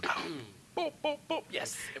Jamaican. Boop, boop, boop.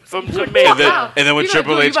 Yes. It was From And Jamaica. then when You better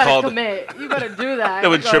Triple do- H you better called, commit. You better do that.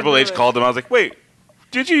 then when You gotta Triple do H it. called him, I was like, wait,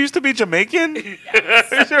 did you used to be Jamaican?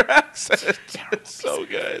 Where's your accent? It's so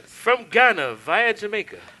good. From Ghana via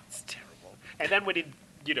Jamaica. It's terrible. And then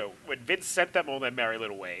when Vince sent them on their merry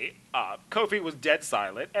little way, Kofi was dead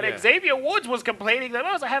silent, and Yeah. Xavier Woods was complaining that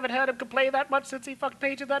I haven't heard him complain that much since he fucked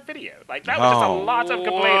Paige in that video. Like that was just a Oh. lot of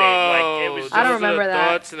complaining. Like it was. Whoa, I don't those are remember the that.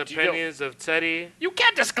 thoughts and Do you know- opinions of Teddy. You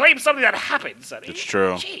can't disclaim something that happened, Sonny. It's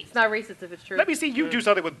true. Jeez. It's not racist if it's true. Let me see you do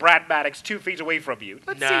something with Brad Maddox 2 feet away from you.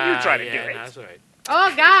 Let's see you try to do it. That's all right.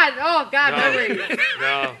 Oh God! Oh God! No. Memories.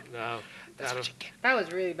 No. That's I what don't- you get. That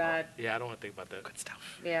was really bad. Yeah, I don't want to think about that. Good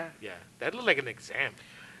stuff. Yeah. Yeah, that looked like an exam.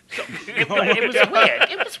 It was weird.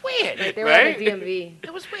 It was weird. Like they were Right? at the DMV.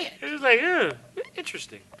 It was weird. It was like,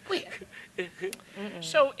 interesting. Weird.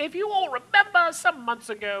 So, if you all remember, some months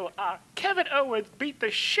ago, Kevin Owens beat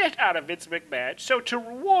the shit out of Vince McMahon. So, to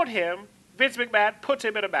reward him, Vince McMahon put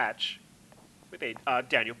him in a match with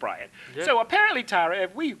Daniel Bryan. Yeah. So, apparently, Tyra,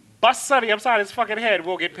 if we bust Sonny upside his fucking head,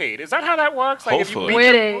 we'll get paid. Is that how that works? Like, Hopefully. if you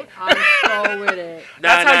With beat it. I'm so with it.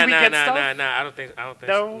 That's how we nah, get nah, stuff? nah, nah. I don't think. No,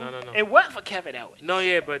 So. No. It worked for Kevin Owens. No,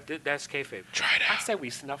 yeah, but that's kayfabe. Try it I out. said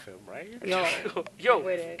we snuff him, right? Yo, Yo,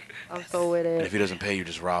 with it. I'm so with And it. if he doesn't pay you,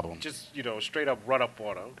 just rob him. Just, straight up run up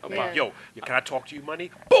on him. I'm Yeah. like, yo, can I talk to you,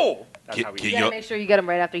 money? Boom! That's Get- how we get You do gotta Yo- make sure you get him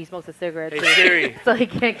right after he smokes a cigarette, hey too. Siri, So he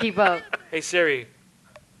can't keep up. hey Siri,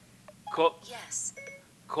 call Yes.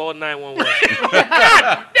 call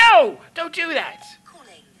 911. No! Don't do that! Calling.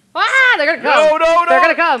 Ah, they're gonna come. No, no, They're no.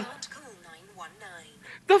 gonna come. Can't call 919.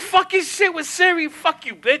 The fucking shit with Siri. Fuck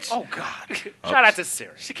you, bitch. Oh, God. Shout out to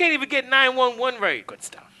Siri. She can't even get 911 right. Good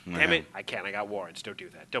stuff. Damn it. I can't. I got warrants. Don't do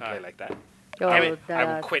that. Don't play like that. Yo, Damn it. I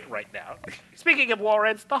will Dad. quit right now. Speaking of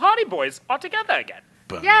warrants, the Hardy Boys are together again.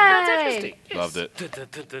 Boom. That's Yay! interesting. Yes. Loved it. They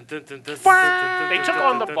took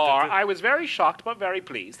on the bar. I was very shocked but very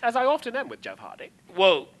pleased, as I often am with Jeff Hardy.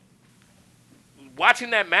 Well, watching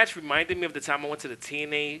that match reminded me of the time I went to the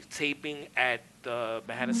TNA taping at the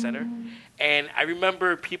Manhattan Center, and I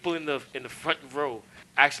remember people in the front row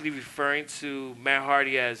actually referring to Matt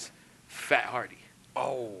Hardy as Fat Hardy.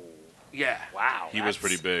 Oh, Yeah, wow. He was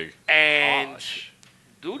pretty big. and Gosh.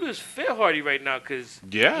 dude is Fit Hardy right now because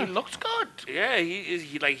Yeah. He looks good. yeah, he's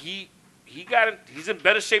in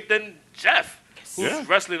better shape than Jeff, who's Yeah.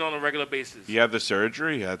 wrestling on a regular basis. He had the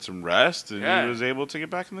surgery, he had some rest, and Yeah. he was able to get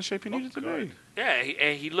back in the shape he needed to good. be. Yeah,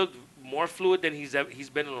 and he looked more fluid than he's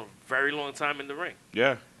been in a very long time in the ring.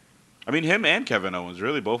 Yeah. I mean, him and Kevin Owens,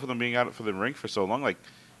 really, both of them being out for the ring for so long. Like,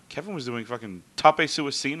 Kevin was doing fucking Tape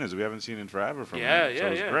Suicinas we haven't seen in forever from Yeah, him. So yeah,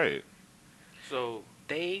 it was yeah. great. So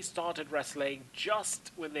They started wrestling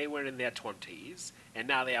just when they were in their 20s, and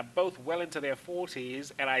now they are both well into their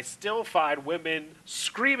 40s, and I still find women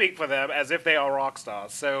screaming for them as if they are rock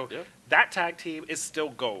stars. So Yep. that tag team is still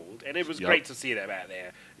gold, and it was Yep. great to see them out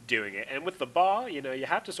there doing it. And with the bar, you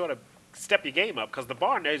have to sort of step your game up because the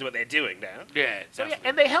bar knows what they're doing now. yeah, So yeah, definitely.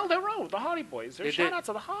 and they held their own, the Hardy Boys. So They shout did. out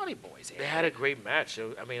to the Hardy Boys here. They had a great match.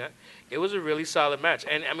 I mean, it was a really solid match,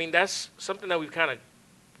 and I mean that's something that we've kind of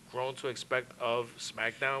grown to expect of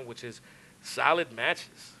SmackDown, which is solid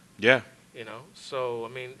matches. Yeah. So I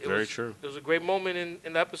mean, Very true. It was a great moment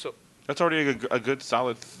in the episode. That's already a good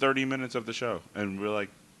solid 30 minutes of the show. And we're like,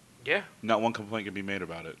 Yeah, not one complaint can be made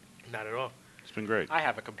about it. not at all. It's been great. I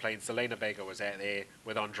have a complaint. Selena Vega was out there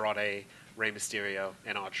with Andrade, Rey Mysterio,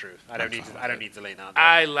 and R-Truth. I don't need Zelina out there.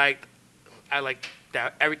 I liked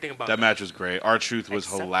that everything about That match was great. R-Truth was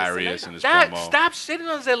Except for hilarious Zelina. in his That promo. stop shitting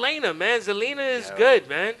on Zelina, man. Zelina is No. good,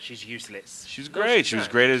 man. She's useless. She's No, great. she's She was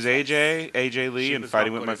not. great as AJ Lee, She and was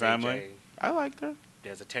Fighting not with good My as Family. AJ. I liked her.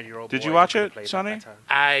 There's a 10-year-old Did boy you watch who it, played Sonny? that better.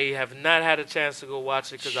 I have not had a chance to go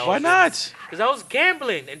watch it because Why not? Because I was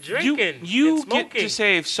gambling and drinking You and smoking. get to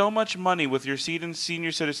save so much money with your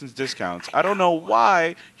senior citizens discounts. I don't know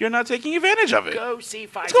why you're not taking advantage of it. Go see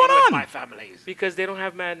Fighting going with on? My Family. Because they don't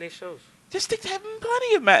have matinee shows. Just stick to having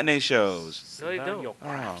plenty of matinee shows. No, they Learn don't. your Oh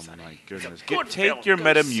craft, Sonny. my goodness! It's a good film. Take your Go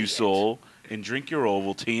see Metamucil and drink your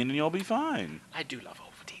Ovaltine, and you'll be fine. I do love Ovaltine.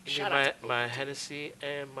 You Shout need out to my Ovaltine. Hennessy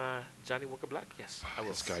and my Johnny Walker Black? Yes, I will.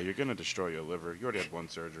 This guy, you're gonna destroy your liver. You already had one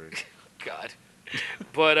surgery. God.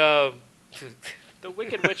 But, The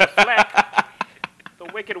Wicked Witch of Flat. The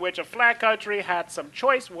Wicked Witch of Flat Country had some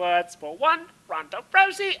choice words for one, Ronda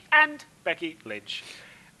Rousey and Becky Lynch.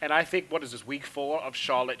 And I think, what is this, week 4 of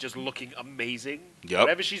Charlotte just looking amazing? Yep.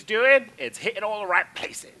 Whatever she's doing, it's hitting all the right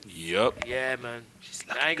places. Yep. yeah, man.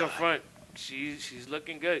 I ain't gonna front. She's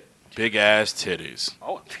looking good. Big ass titties.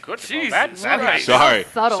 Oh, good. Jesus Well, that Christ. Sorry.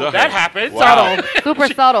 Subtle. Sorry. That happened. Wow. Super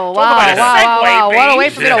subtle. about Wow, a wow, segue, wow. What a way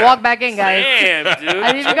babe. for me to walk back in, guys. Damn, dude.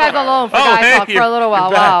 I leave you guys alone for Oh, guy hey, talk for a little while.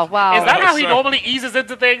 you're Wow, back. wow. Is that how he sorry. normally eases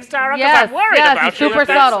into things, Tara? Because Yes, I'm worried yes, about he's you. super If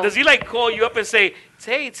that's- subtle. Does he like call you up and say,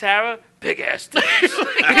 "Hey, Tara, big ass"?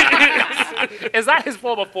 Is that his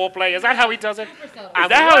form of foreplay? Is that how he does it? I'm Is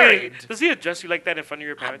that how he, worried. does he address you like that in front of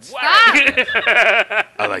your parents? I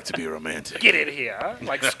like to be romantic. Get in here,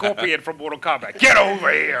 like Scorpion from Mortal Kombat. Get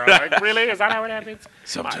over here. Like, really? Is that how it happens?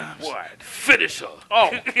 Sometimes. What? Finish her. Oh,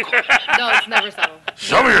 No, it's never subtle.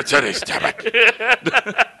 Show me your titties, damn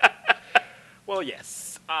it. well,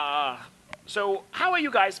 yes. So, how are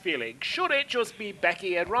you guys feeling? Should it just be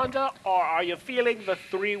Becky and Ronda, or are you feeling the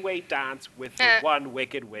three-way dance with the one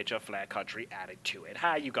Wicked Witch of Flair Country added to it? How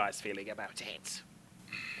are you guys feeling about it?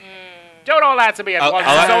 Don't all answer me at once.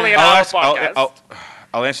 It's only an hour podcast.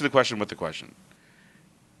 I'll answer the question with the question.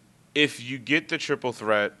 If you get the triple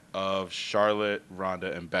threat of Charlotte,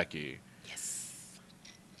 Ronda, and Becky,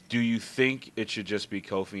 do you think it should just be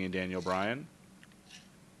Kofi and Daniel Bryan?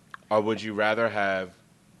 Or would you rather have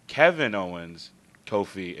Kevin Owens,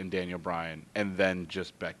 Kofi, and Daniel Bryan, and then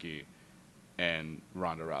just Becky and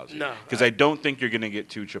Ronda Rousey? No. Because I don't think you're going to get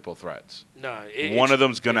two triple threats. No. One of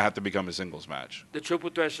them's going to have to become a singles match. The triple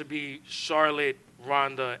threat should be Charlotte,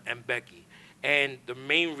 Ronda, and Becky. And the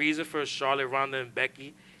main reason for Charlotte, Ronda, and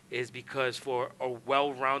Becky is because for a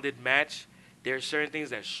well-rounded match, there are certain things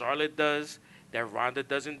that Charlotte does that Ronda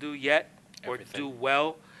doesn't do yet or do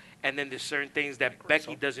well. And then there's certain things that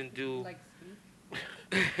Becky doesn't do. Like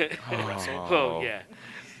Well, yeah.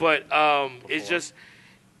 But it's just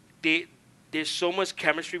there's so much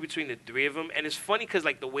chemistry between the three of them. And it's funny because,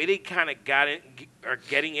 like, the way they kind of are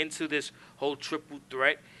getting into this whole triple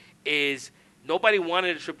threat is nobody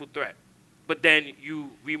wanted a triple threat. But then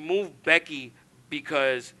you remove Becky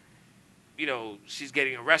because, you know, she's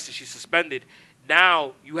getting arrested, she's suspended.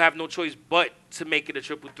 Now you have no choice but to make it a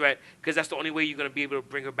triple threat because that's the only way you're going to be able to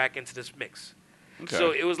bring her back into this mix. Okay.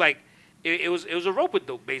 So it was like, it was a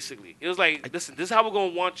rope-a-dope, basically. It was like, listen, this is how we're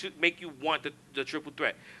going to make you want the triple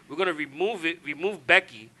threat. We're going to remove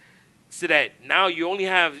Becky so that now you only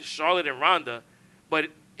have Charlotte and Ronda, but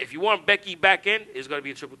if you want Becky back in, it's going to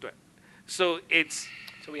be a triple threat. So it's...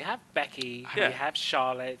 So we have Becky, Yeah. we have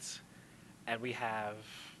Charlotte, and we have...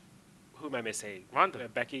 Who am I missing? Ronda.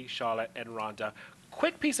 Becky, Charlotte, and Ronda.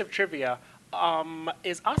 Quick piece of trivia.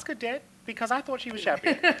 Is Asuka dead? Because I thought she was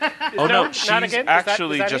champion. Oh, no, not she's again?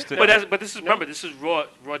 actually is that just... it? But this is, remember, this is Raw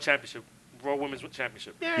Championship. Raw Women's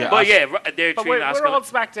Championship. Yeah. But yeah, they're But treating we're Asuka. on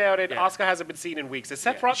SmackDown, and Yeah. Asuka hasn't been seen in weeks. Is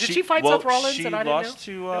Seth Rollins? Did she fight Seth Rollins? She And I didn't lost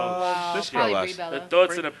know? to wow, this girl probably last. Brie Bella. The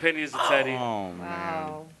thoughts and opinions of Teddy. Oh, man.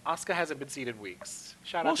 Wow. Asuka hasn't been seen in weeks.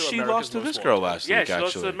 Shout Well, out to she America's lost to Most this Wanted. girl last Yeah, week, she lost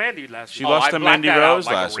actually. to Mandy last She week. lost I to blacked Mandy that out, Rose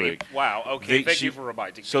Michael last Reed. week. Wow, okay, thank she- you for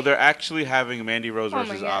reminding So me. they're actually having Mandy Rose Oh my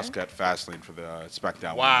versus God. Asuka at Fastlane for the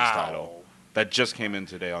SmackDown Women's Wow. title. That just came in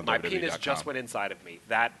today on My WWE.com. penis just went inside of me.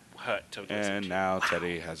 That hurt to listen And to. now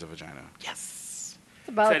Teddy has a vagina. Yes. It's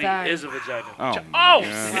about Teddy time. is a vagina. Oh, Oh,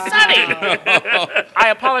 man. Sonny! I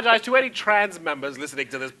apologize to any trans members listening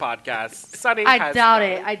to this podcast. Sonny I has... doubt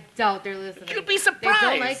it. I doubt they're listening. You'd be surprised. They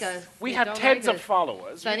don't like us. We They have don't tens like of us.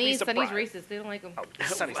 followers. You'd be Sonny's surprised. racist. They don't like him. Oh,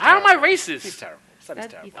 Sonny's How am I terrible. racist? He's terrible. Sonny's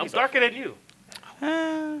That- terrible. he's I'm darker than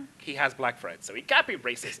you. He has black friends, so he can't be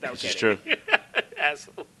racist. No This is kidding. true.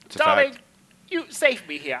 Asshole. It's a Darling, fact. you save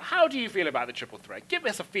me here. How do you feel about the triple threat? Give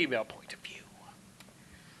us a female point of view.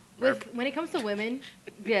 When it comes to women,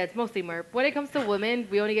 yeah, it's mostly Merp. When it comes to women,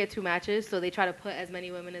 we only get 2 matches, so they try to put as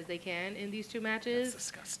many women as they can in these 2 matches. That's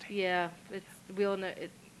disgusting. Yeah, we all know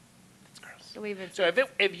it. That's gross. The way Vince So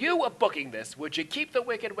if you were booking this, would you keep the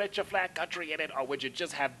Wicked Witch of Flat Country in it, or would you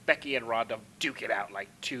just have Becky and Ronda duke it out like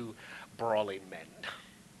 2 brawling men?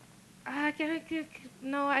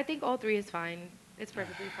 No, I think all 3 is fine. It's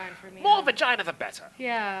perfectly fine for me. More vagina the better.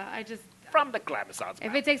 Yeah, I just From the Glamazon's if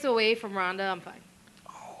mouth. it takes away from Ronda, I'm fine.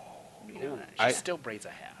 You know that. She I- still braids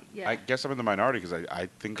her hair. Yeah. I guess I'm in the minority because I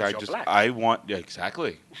think 'Cause I you're just black. I want yeah,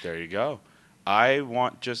 exactly. There you go. I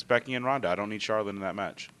want just Becky and Ronda. I don't need Charlotte in that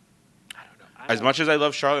match. I don't know. As much as I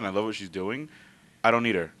love Charlotte and I love what she's doing, I don't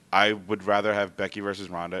need her. I would rather have Becky versus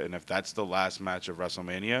Ronda, and if that's the last match of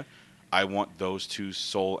WrestleMania, I want those 2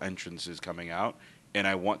 sole entrances coming out, and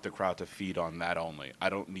I want the crowd to feed on that only. I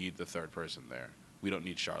don't need the third person there. We don't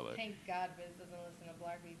need Charlotte. Thank God Vince doesn't listen to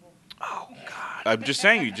black people. Oh God. I'm just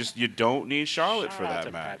saying, you don't need Charlotte for Shout out that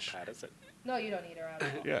to Pat match. Patterson. No, you don't need her at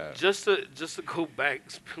all. Yeah. Just to go back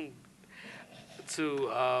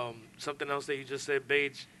to something else that you just said,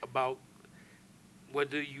 Paige, about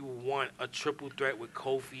whether you want a triple threat with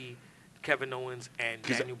Kofi, Kevin Owens, and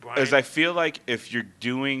Daniel Bryan. As I feel like if you're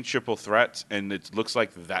doing triple threats, and it looks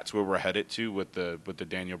like that's where we're headed to with the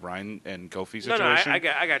Daniel Bryan and Kofi no, situation. I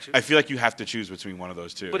got you. I feel like you have to choose between one of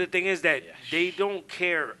those 2. But the thing is that they don't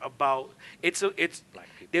care about it's Black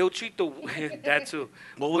people. they'll treat the that too.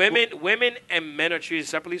 Women and men are treated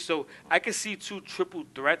separately. So I can see 2 triple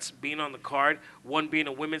threats being on the card, one being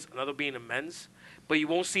a women's, another being a men's. But you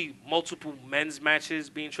won't see multiple men's matches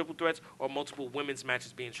being triple threats or multiple women's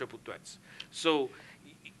matches being triple threats. So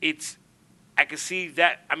I can see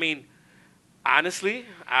that. I mean, honestly,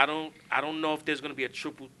 I don't know if there's going to be a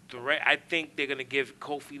triple threat. I think they're going to give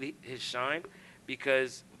Kofi his shine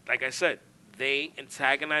because, like I said, they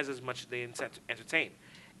antagonize as much as they entertain.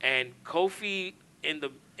 And Kofi in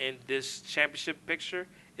this championship picture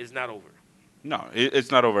is not over. No,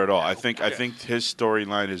 it's not over at all. I think his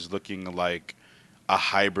storyline is looking like a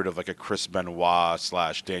hybrid of like a Chris Benoit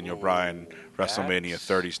 / Daniel Bryan WrestleMania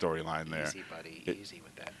 30 storyline there. Easy, buddy. Easy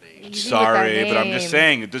with that name. Easy with Sorry, that but I'm just name.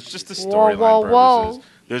 saying, there's just the Whoa, storyline whoa, whoa. purposes.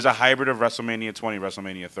 There's a hybrid of WrestleMania 20,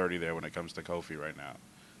 WrestleMania 30 there when it comes to Kofi right now.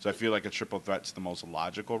 So I feel like a triple threat's the most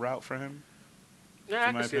logical route for him. Yeah, I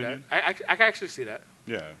In my can see that. opinion. I can actually see that.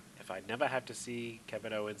 Yeah. If I never have to see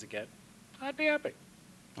Kevin Owens again, I'd be happy.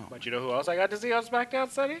 Oh. But you know who else I got to see on SmackDown,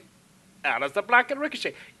 Sonny? Aleister Black and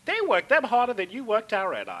Ricochet. They work them harder than you work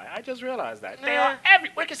Tara and I. I just realized that. They are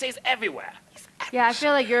Ricochet's everywhere. Yeah, I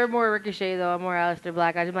feel like you're more Ricochet though. I'm more Aleister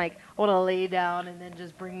Black. I'm like, I want to lay down and then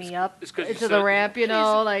just bring me up It's 'cause you into the said- ramp. You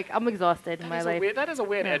know, like I'm exhausted in my life. That is a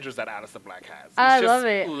weird Yeah. entrance that Aleister Black has. It's I just love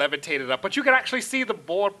it. levitated up, but you can actually see the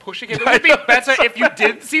board pushing him. It would be better if you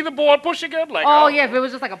didn't see the board pushing him. Like, Oh yeah, if it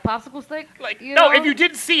was just like a popsicle stick. Like you no, know? if you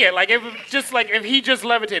didn't see it, like if it was just like if he just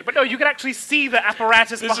levitated, but no, you can actually see the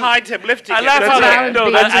apparatus behind him lifting. I him. laugh That's how exactly- the,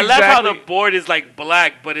 no, that's I laugh how the exactly- board is like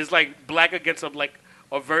black, but it's like black against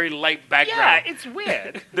a very light Yeah, background. it's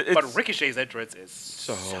weird. It's- but Ricochet's entrance is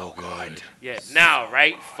So good. Yeah, now,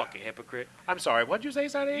 right? Fucking hypocrite. I'm sorry, what'd you say,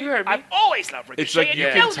 Sonny? You heard me. I've always loved Ricochet. It's like and you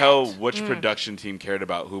Yeah. can know tell that. which production team cared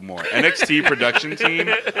about who more. NXT production team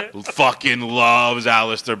fucking loves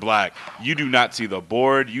Aleister Black. You do not see the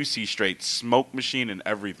board. You see straight smoke machine and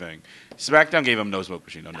everything. SmackDown gave him no smoke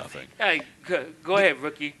machine, no nothing. Hey, go ahead,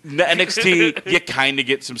 rookie. NXT, you kind of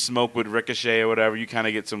get some smoke with Ricochet or whatever. You kind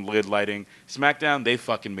of get some lid lighting. SmackDown, they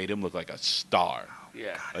fucking made him look like a star.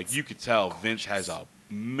 Yeah. Like you could tell Vince has a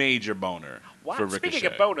major boner Wow, for Ricochet. speaking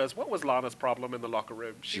of boners, what was Lana's problem in the locker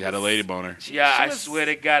room? She had a lady boner. Yeah, she I was- swear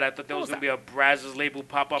to God, I thought there what was was going to be a Brazzers label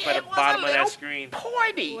pop up at the It was bottom a of that little screen.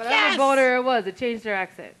 Pointy, Whatever yes. boner it was, it changed their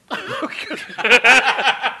accent.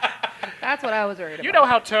 That's what I was worried about. You know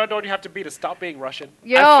how turned on you have to be to stop being Russian?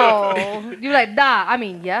 Yo, you like nah? I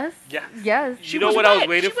mean, yes. Yes. Yes. You know what I was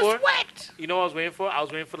waiting She was for? wet. You know what I was waiting for? I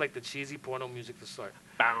was waiting for like the cheesy porno music to start.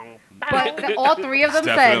 Bow. But all three of them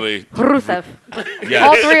Definitely. said Rusev. Yeah.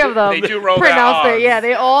 All three of them They do roll their pronounced it. Rs. Yeah,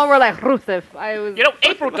 they all were like Rusev. I was, You know,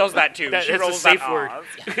 April does that too. That- she it's a rolls safe that word.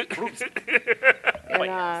 R's.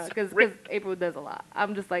 and because April does a lot.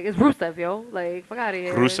 I'm just like, it's Rusev, yo. Like, fuck out of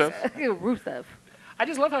here. Rusev? Rusev. I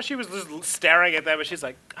just love how she was just staring at them and she's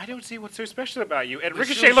like, I don't see what's so special about you. And But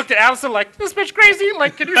she Ricochet was- looked at Allison like, this bitch crazy?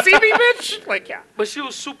 Like, can you see me, bitch? Like, yeah. But she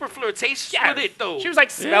was super flirtatious Yes. with it, though. She was like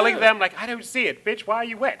smelling them like, I don't see it. Bitch, why are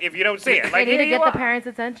you wet if you don't see it? They Like, need to here get you the are. parents'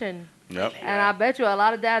 attention. Yep. And I bet you a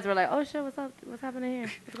lot of dads were like, oh shit, what's up? What's happening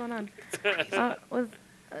here? What's going on?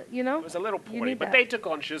 You know? It was a little You porny, need but that. they took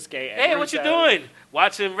on Shinsuke and Hey, what you Rusev. doing?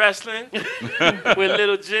 Watching wrestling with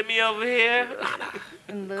little Jimmy over here.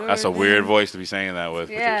 And That's a literally- weird voice to be saying that with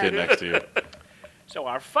Yeah. the kid next to you. So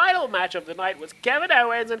our final match of the night was Kevin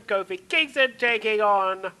Owens and Kofi Kingston taking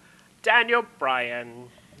on Daniel Bryan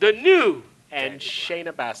The new. and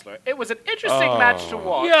Shayna Baszler. It was an interesting match to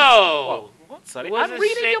watch. Yo. Whoa, what, Sonny? It I'm wasn't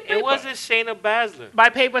reading your paper. It wasn't Shayna Baszler. My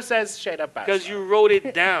paper says Shayna Baszler. Because you wrote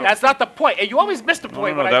it down. That's not the point. And you always miss the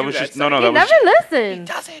point No, when that I do was that. just no, Sonny. no. He That was never listened.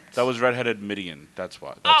 Does it? that was redheaded Midian. That's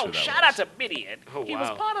what. That's Oh, who that shout was. out to Midian. Oh, He was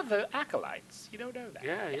wow. part of the Acolytes. You don't know that.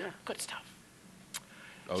 Yeah, yeah. Good stuff.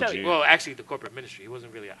 OG. Well, actually, the corporate ministry. He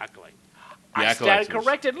wasn't really an acolyte. The I Acolytes stand was-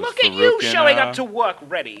 corrected. was Look at you Farouk and, showing up to work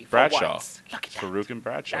ready for Bradshaw. once. Look at that. Farouk and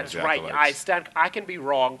Bradshaw. That's the right. Acolytes. I can be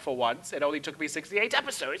wrong for once. It only took me 68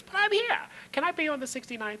 episodes, but I'm here. Can I be on the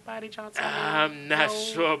 69th by any chance? I'm not No?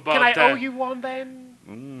 sure about Can I that. owe you one then?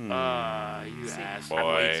 You ass. Boy.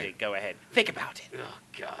 I'm waiting. Go ahead. Think about it. Oh,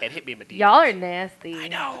 God. And hit me in the DMs. Y'all are nasty. I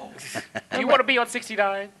know. Do you want to be on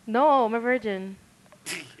 69? No, I'm a virgin.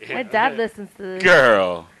 My dad listens to this.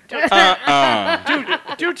 Girl.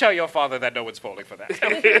 Do tell your father that no one's falling for that.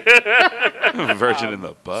 Virgin in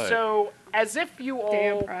the butt. So, as if you all...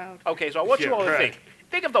 Damn proud. Okay, so I want you Yeah, all to right.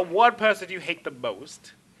 think of the one person you hate the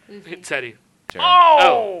most. Teddy. Jared.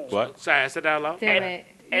 Oh! What? Sorry, I said that out loud. Damn it.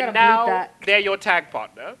 You And gotta bleep now that. they're your tag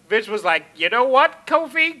partner. Vince was like, you know what,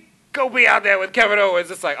 Kofi? Go be out there with Kevin Owens.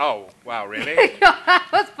 It's like, oh, wow, really? That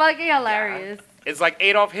was fucking hilarious. It's like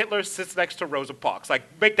Adolf Hitler sits next to Rosa Parks. Like,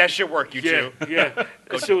 make that shit work, you Yeah, two. yeah.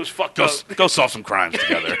 That shit was fucked Go, up. go solve some crimes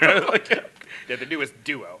together. They're the newest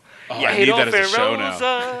duo. Oh, I need that as a show now.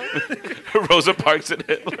 Rosa. Rosa Parks and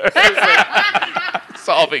Hitler.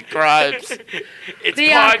 solving crimes. It's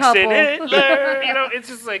The odd Parks and couple. Hitler. You know, it's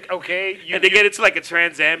just like, okay. And they get into like a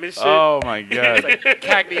Trans Am and shit. Oh my god.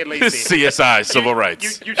 Cagney and Lacey. CSI, civil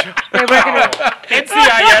rights. You They work in a,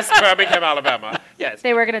 NCIS, Birmingham, Alabama. Yes.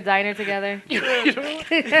 they work in a diner together.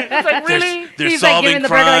 It's like, really? They're He's, like, solving giving the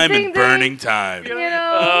burger, like, crime ding, and ding. burning time. You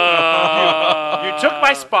know? You took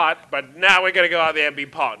my spot, but now we're going to go out there and be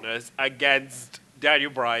partners against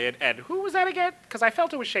Daniel Bryan. And who was that again? Because I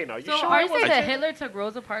felt it was Shayna. Are you So sure? are it you was saying that Shayna? Hitler took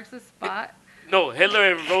Rosa Parks' spot? No,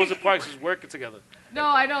 Hitler and Rosa Parks is working together. No,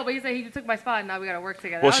 I know, but he said he took my spot and now we gotta work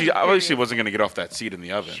together. Well, I she was just obviously curious. wasn't going to get off that seat in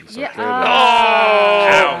the oven. So Yeah. clearly-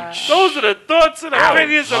 Oh, those are the thoughts and Ouch.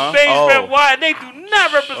 opinions Huh? of Beige Oh. Red Wine. They do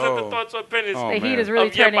not represent the Oh. thoughts or opinions Oh, The heat man. is really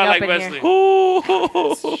of Yep, turning I up Like in Wrestling. here.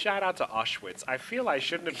 Ooh. Shout out to Auschwitz. I feel I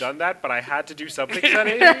shouldn't have done that, but I had to do something,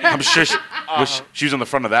 Sonny. I'm sure she was on the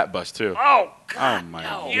front of that bus too. Oh, Oh my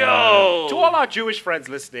god. Yo. to all our Jewish friends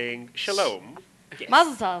listening, shalom.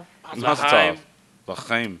 Mazel tov. Mazel tov.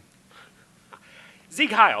 L'chaim.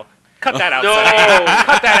 Zeke Heil, cut that out, No. Sonny.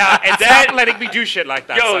 Cut that out and That- stop letting me do shit like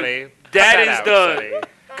that, Yo, Sonny. Cut that is out, the Sonny.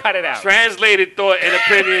 Cut it out. Translated thought and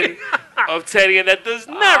opinion of Teddy, and that does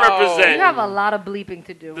not represent You have a lot of bleeping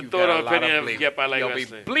to do. the You've thought got or a lot of opinion of bleep. Yep, I Like You'll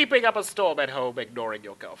Wrestling. be bleeping up a storm at home, ignoring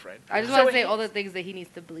your girlfriend. I just So want to say it- all the things that he needs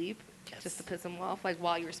to bleep just to piss him off, like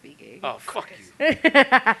while you were speaking. Oh, fuck you.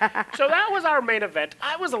 So that was our main event.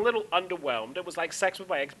 I was a little underwhelmed. It was like sex with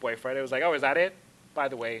my ex-boyfriend. It was like, oh, is that it? By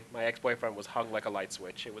the way, my ex-boyfriend was hung like a light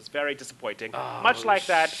switch. It was very disappointing. Much like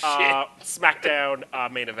that SmackDown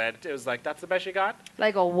main event. It was like, that's the best you got?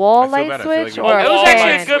 Like a wall I feel light bad. I feel like switch you- or It a was fan?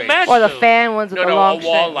 actually a good match. Or the though. fan ones with No, the no, long a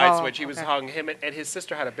wall shit. light Oh, switch. He was okay. hung, him and his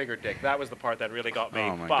sister had a bigger dick. That was the part that really got me.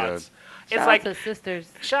 Oh, my but God. it's Shout like, out to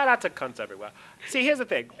sisters. shout out to cunts everywhere. See, here's the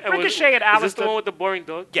thing. And was- Ricochet and Is this the Alistair. one with the boring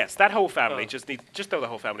dog? Yes, that whole family. Oh. Just throw the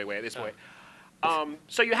whole family away at this point.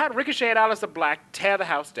 So you had Ricochet and Aleister Black tear the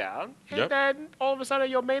house down, and Yep. then all of a sudden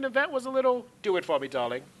your main event was a little "do it for me,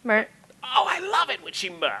 darling." Mer- Oh, I love it when she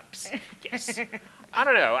murps. Yes. I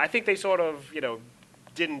don't know. I think they sort of,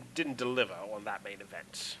 didn't deliver on that main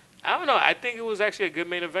event. I don't know. I think it was actually a good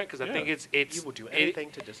main event because I think it's You will do it-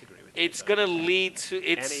 anything to disagree with me. it's sir. gonna lead to Any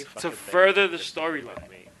it's to fucking thing further the to disagree storyline with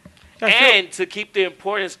me. and to keep the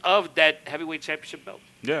importance of that heavyweight championship belt.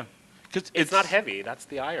 Yeah. Because It's not heavy. That's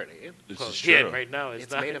the irony. This Well, is yeah, true. right now it's,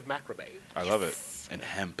 It's not. made of macrame. I love it. And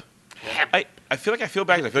hemp. I feel like I feel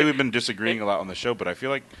bad 'cause I feel like we've been disagreeing a lot on the show, but I feel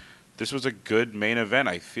like this was a good main event.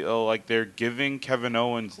 I feel like they're giving Kevin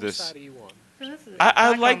Owens Whose this. side are you on?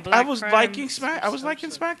 I Black on black was crime. liking Smack. I was liking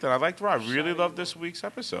SmackDown. I liked Raw. I really loved this week's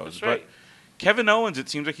episodes. That's right. But Kevin Owens, it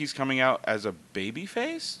seems like he's coming out as a baby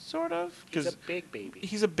face, sort of. He's a Because big baby.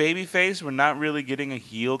 he's a baby face. We're not really getting a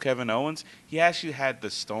heel Kevin Owens. He actually had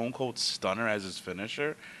the Stone Cold Stunner as his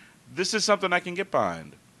finisher. This is something I can get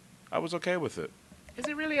behind. I was okay with it. Is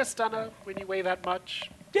it really a stunner when you weigh that much?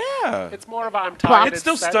 Yeah. It's more of I'm Plop. tired. It's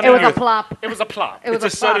still set. stunning. It was a Your- plop. It was a plop. It was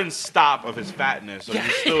It's a plop. sudden stop of his fatness. So you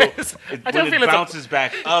still, Yes. I don't when feel it it's a- bounces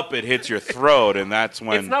back up, it hits your throat, and that's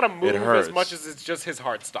when It's not a move it hurts. as much as it's just his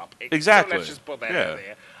heart stopping. Exactly. So let's just put that Yeah. out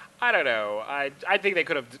there. I don't know. I think they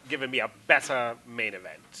could have given me a better main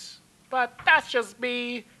event. But that's just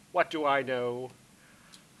me. What do I know?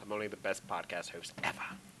 I'm only the best podcast host ever.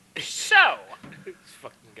 So, This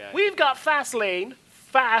fucking guy. we've got Fastlane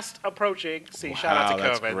fast approaching. See, shout out Wow, to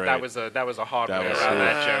that's Kervin. great. That was a hard That way was around sweet.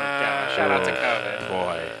 that joke. Yeah, shout out to Kervin.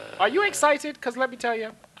 Boy. Are you excited? Because let me tell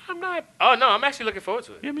you, I'm not. Oh no, I'm actually looking forward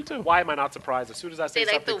to it. Yeah, me too. Why am I not surprised? As soon as I say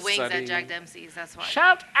They like the something wings sunny, at Jack Dempsey's. That's why.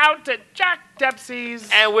 Shout out to Jack Dempsey's.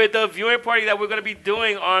 And with the viewing party that we're going to be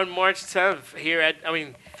doing on March 10th here at,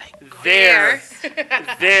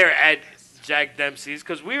 there at Jack Dempsey's,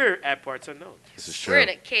 because we were at Parts Unknown. This is We're true. in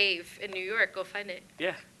a cave in New York. Go find it.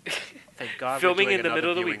 Yeah. Thank God Filming we're doing in the another middle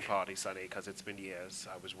of the viewing week. party, Sonny, because it's been years.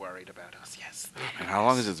 I was worried about us. Yes. And how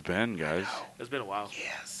long has it been, guys? It's been a while.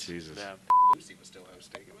 Yes. Jesus. Yeah. Lucy was still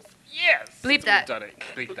hosting. It was yes. Bleep We've that. Done it.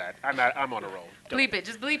 Bleep that. I'm on a roll. Don't- Bleep it.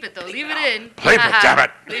 Just bleep it though. Leave it in. Bleep it, damn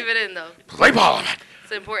it. Leave it in though. Bleep all of it.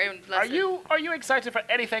 It's an important Are lesson. you excited for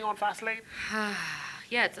anything on Fastlane?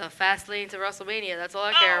 Yeah, it's a fast lane to WrestleMania. That's all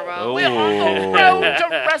I care about. Oh. We're on the road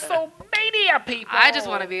to WrestleMania, people. I just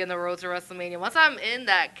want to be in the road to WrestleMania. Once I'm in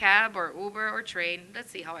that cab or Uber or train,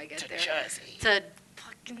 let's see how I get to there. Jersey To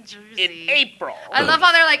fucking Jersey. in April. I love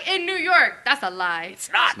how they're like in New York. That's a lie.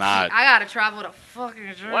 It's not. It's not. I gotta travel to fucking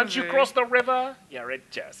Jersey. Once you cross the river, you're in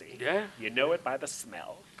Jersey. Yeah. You know it by the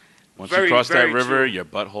smell. Once Very, you cross that very river, true. your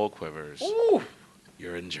butthole quivers. Ooh.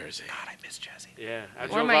 You're in Jersey. God, I miss Jersey. Yeah. I Or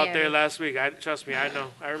drove out Miami. there last week. Trust me, I know.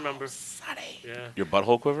 I remember. Sunny. Yeah. Your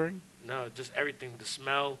butthole quivering? No, just everything. The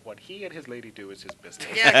smell. What he and his lady do is his business.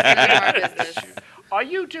 Yeah, keep it in our business. Are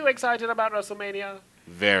you too excited about WrestleMania?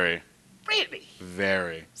 Very, Really?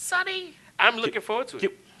 very. Sonny? I'm looking forward to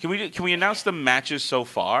it. Can we announce the matches so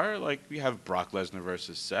far? Like, we have Brock Lesnar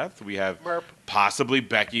versus Seth. We have Merp. possibly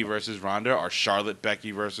Becky versus Ronda, or Charlotte Becky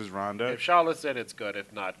versus Ronda. If Charlotte said it's good,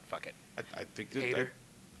 if not, fuck it. I think Hater.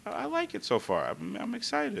 I like it so far. I'm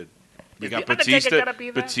excited. We Is got The Undertaker Batista, gonna be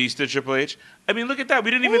there? Batista, Triple H. I mean, look at that.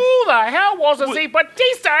 We didn't even. Who the hell wants to see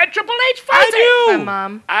Batista and Triple H fighting? I My do.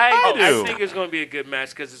 mom. I do. think it's going to be a good match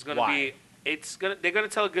because it's going to Why? be. They're going to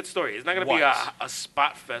tell a good story. It's not going to be What? a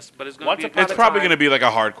spot fest, but it's going Once to be. upon It's a probably time- going to be like a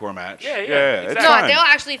hardcore match. Yeah, It's exactly. No, fine. they'll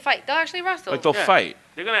actually fight. They'll actually wrestle. Like they'll Yeah. fight.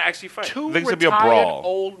 They're going to actually fight. Two I think it's gonna be a retired brawl.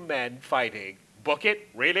 old men fighting. Book it?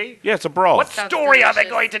 Really? Yeah, it's a brawl. What Sounds story are they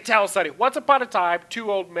delicious. going to tell, Sonny? Once upon a time,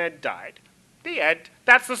 two old men died. The end.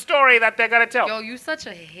 That's the story that they're going to tell. Yo, you such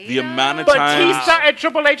a hater. The amount of Batista times and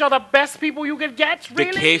Triple H are the best people you can get, the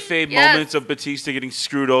really? kayfabe Yes. moments of Batista getting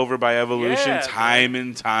screwed over by Evolution Yeah, time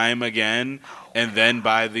and time again, and then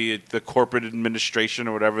by the corporate administration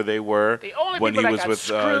or whatever they were The only when people he that was got with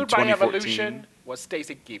screwed by 2014. Evolution was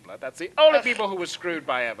Stacy Keibler. That's the only people who were screwed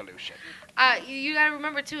by Evolution. You gotta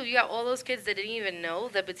remember too. You got all those kids that didn't even know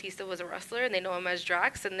that Batista was a wrestler, and they know him as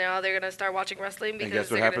Drax, and now they're gonna start watching wrestling because And guess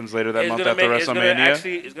what they're happens later that It's month gonna after make- it's gonna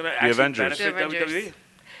WrestleMania? It's going to actually Avengers. benefit The Avengers. WWE.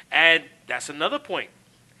 And that's another point.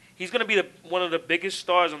 He's going to be one of the biggest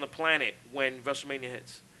stars on the planet when WrestleMania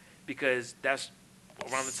hits, because that's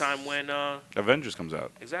around the time when Avengers comes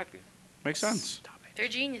out. exactly. Makes sense. They're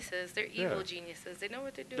geniuses. They're evil Yeah. geniuses. They know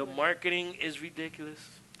what they're The doing. marketing is ridiculous.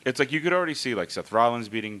 It's like you could already see like Seth Rollins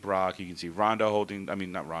beating Brock. You can see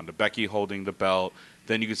Becky holding the belt.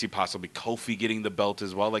 Then you can see possibly Kofi getting the belt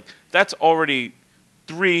as well. Like that's already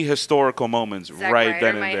 3 historical moments Zack right Ryder then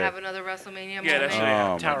and might there. have another WrestleMania Yeah, that's moment. right.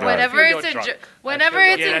 Oh my Tara, God. Whenever I feel it's you're in drunk. whenever I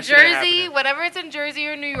feel it's you're- in Yeah, that shouldn't Jersey, happen. whenever it's in Jersey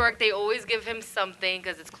or New York, they always give him something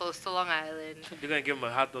because it's close to Long Island. They're going to give him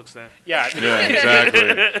a hot dog stand. Yeah. Yeah, exactly.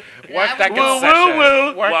 Work that Woo, concession. woo.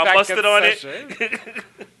 Work Well, that busted on it. concession.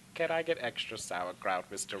 Can I get extra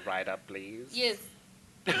sauerkraut, Mr. Ryder, please? Yes.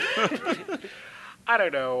 I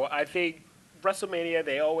don't know. I think WrestleMania,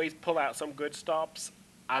 they always pull out some good stops.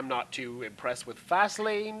 I'm not too impressed with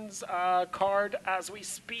Fastlane's card as we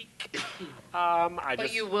speak.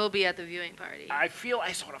 But you will be at the viewing party. I feel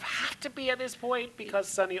I sort of have to be at this point because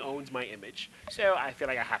Sonny owns my image. So I feel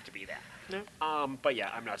like I have to be there. But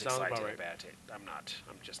yeah, I'm not Sounds excited about right. about it.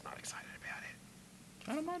 I'm just not excited about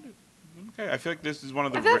it. I don't mind it. Okay, I feel like this is one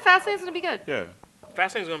of the. I feel like Fastlane's gonna be good. Yeah.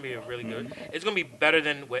 Fastlane's going to be really good. It's going to be better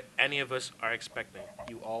than what any of us are expecting.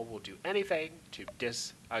 You all will do anything to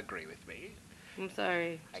disagree with me. I'm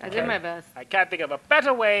sorry. I can't- did my best. I can't think of a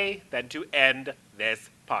better way than to end this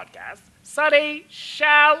podcast. Sonny,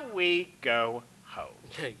 shall we go home?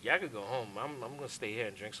 Yeah, I could go home. I'm going to stay here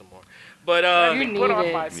and drink some more. But You Put on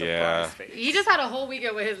need my it. surprise Yeah. face. He just had a whole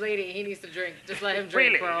weekend with his lady. He needs to drink. Just let him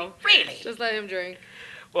drink, Really? bro. Really? Just let him drink.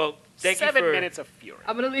 well, thank 7 you for minutes of fury.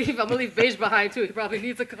 I'm gonna leave Beige behind too. He probably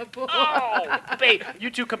needs a couple. Oh, babe, you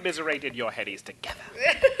two commiserated your headies together.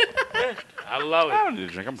 I love I it. don't need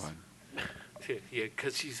to drink. I'm fine. Yeah,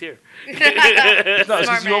 because she's here. No, it's Smart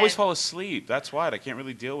because you always man. fall asleep. That's why I can't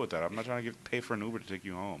really deal with that. I'm not trying to pay for an Uber to take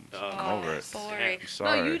you home. So I'm over it. Boring. I'm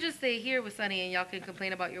sorry. No, you just stay here with Sunny and y'all can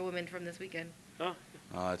complain about your women from this weekend. Oh,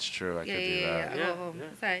 that's true. I Yeah, could do yeah, that. yeah. Yeah, Go home. yeah.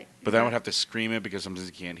 It's all right. But then I would have to scream it because sometimes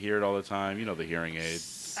you can't hear it all the time. You know the hearing aid.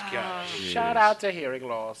 God. Shout out to hearing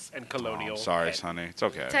loss and Oh, colonial. I'm sorry, head. Sonny. It's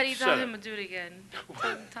okay. Teddy, Shut tell up. him to do it again.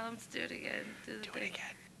 Tell him to do it again. Do the Do it thing.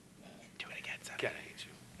 again. Do it again, Sonny. God, I hate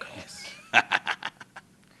you.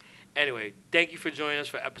 Anyway, thank you for joining us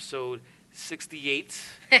for episode 68.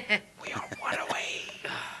 We are one away.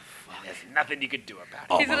 There's nothing you can do about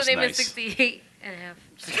it. He's gonna Almost name it nice. 68 and a half.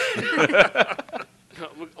 I'm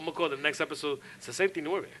going to call the next episode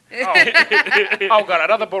 69. Oh god,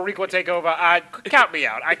 another Boricua takeover. Count me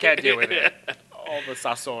out. I can't deal with it. All the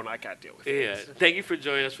sazon, I can't deal with it. Yeah, thank you for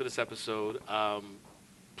joining us for this episode.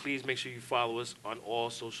 Please make sure you follow us on all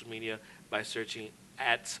social media by searching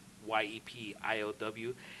at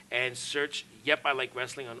YEPILW and search Yep I Like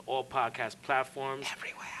Wrestling on all podcast platforms.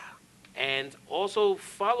 Everywhere. And also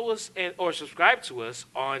follow us or subscribe to us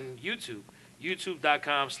on YouTube,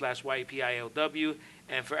 youtube.com/YEPILW.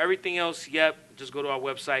 And for everything else, just go to our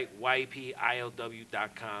website,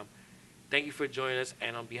 YEPILW.com. Thank you for joining us.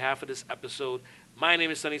 And on behalf of this episode, my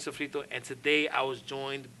name is Sonny Sofrito, and today I was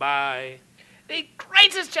joined by... The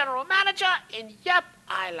greatest general manager in Yep,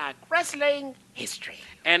 I Like Wrestling history.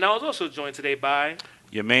 And I was also joined today by...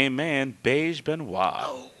 Your main man, Beige Benoit.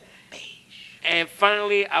 Oh, And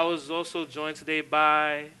finally, I was also joined today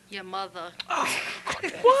by... Your mother.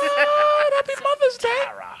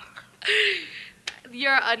 Tara.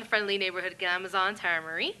 your unfriendly neighborhood Amazon, Tara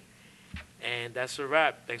Marie. And that's a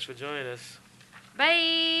wrap. Thanks for joining us.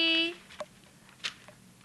 Bye.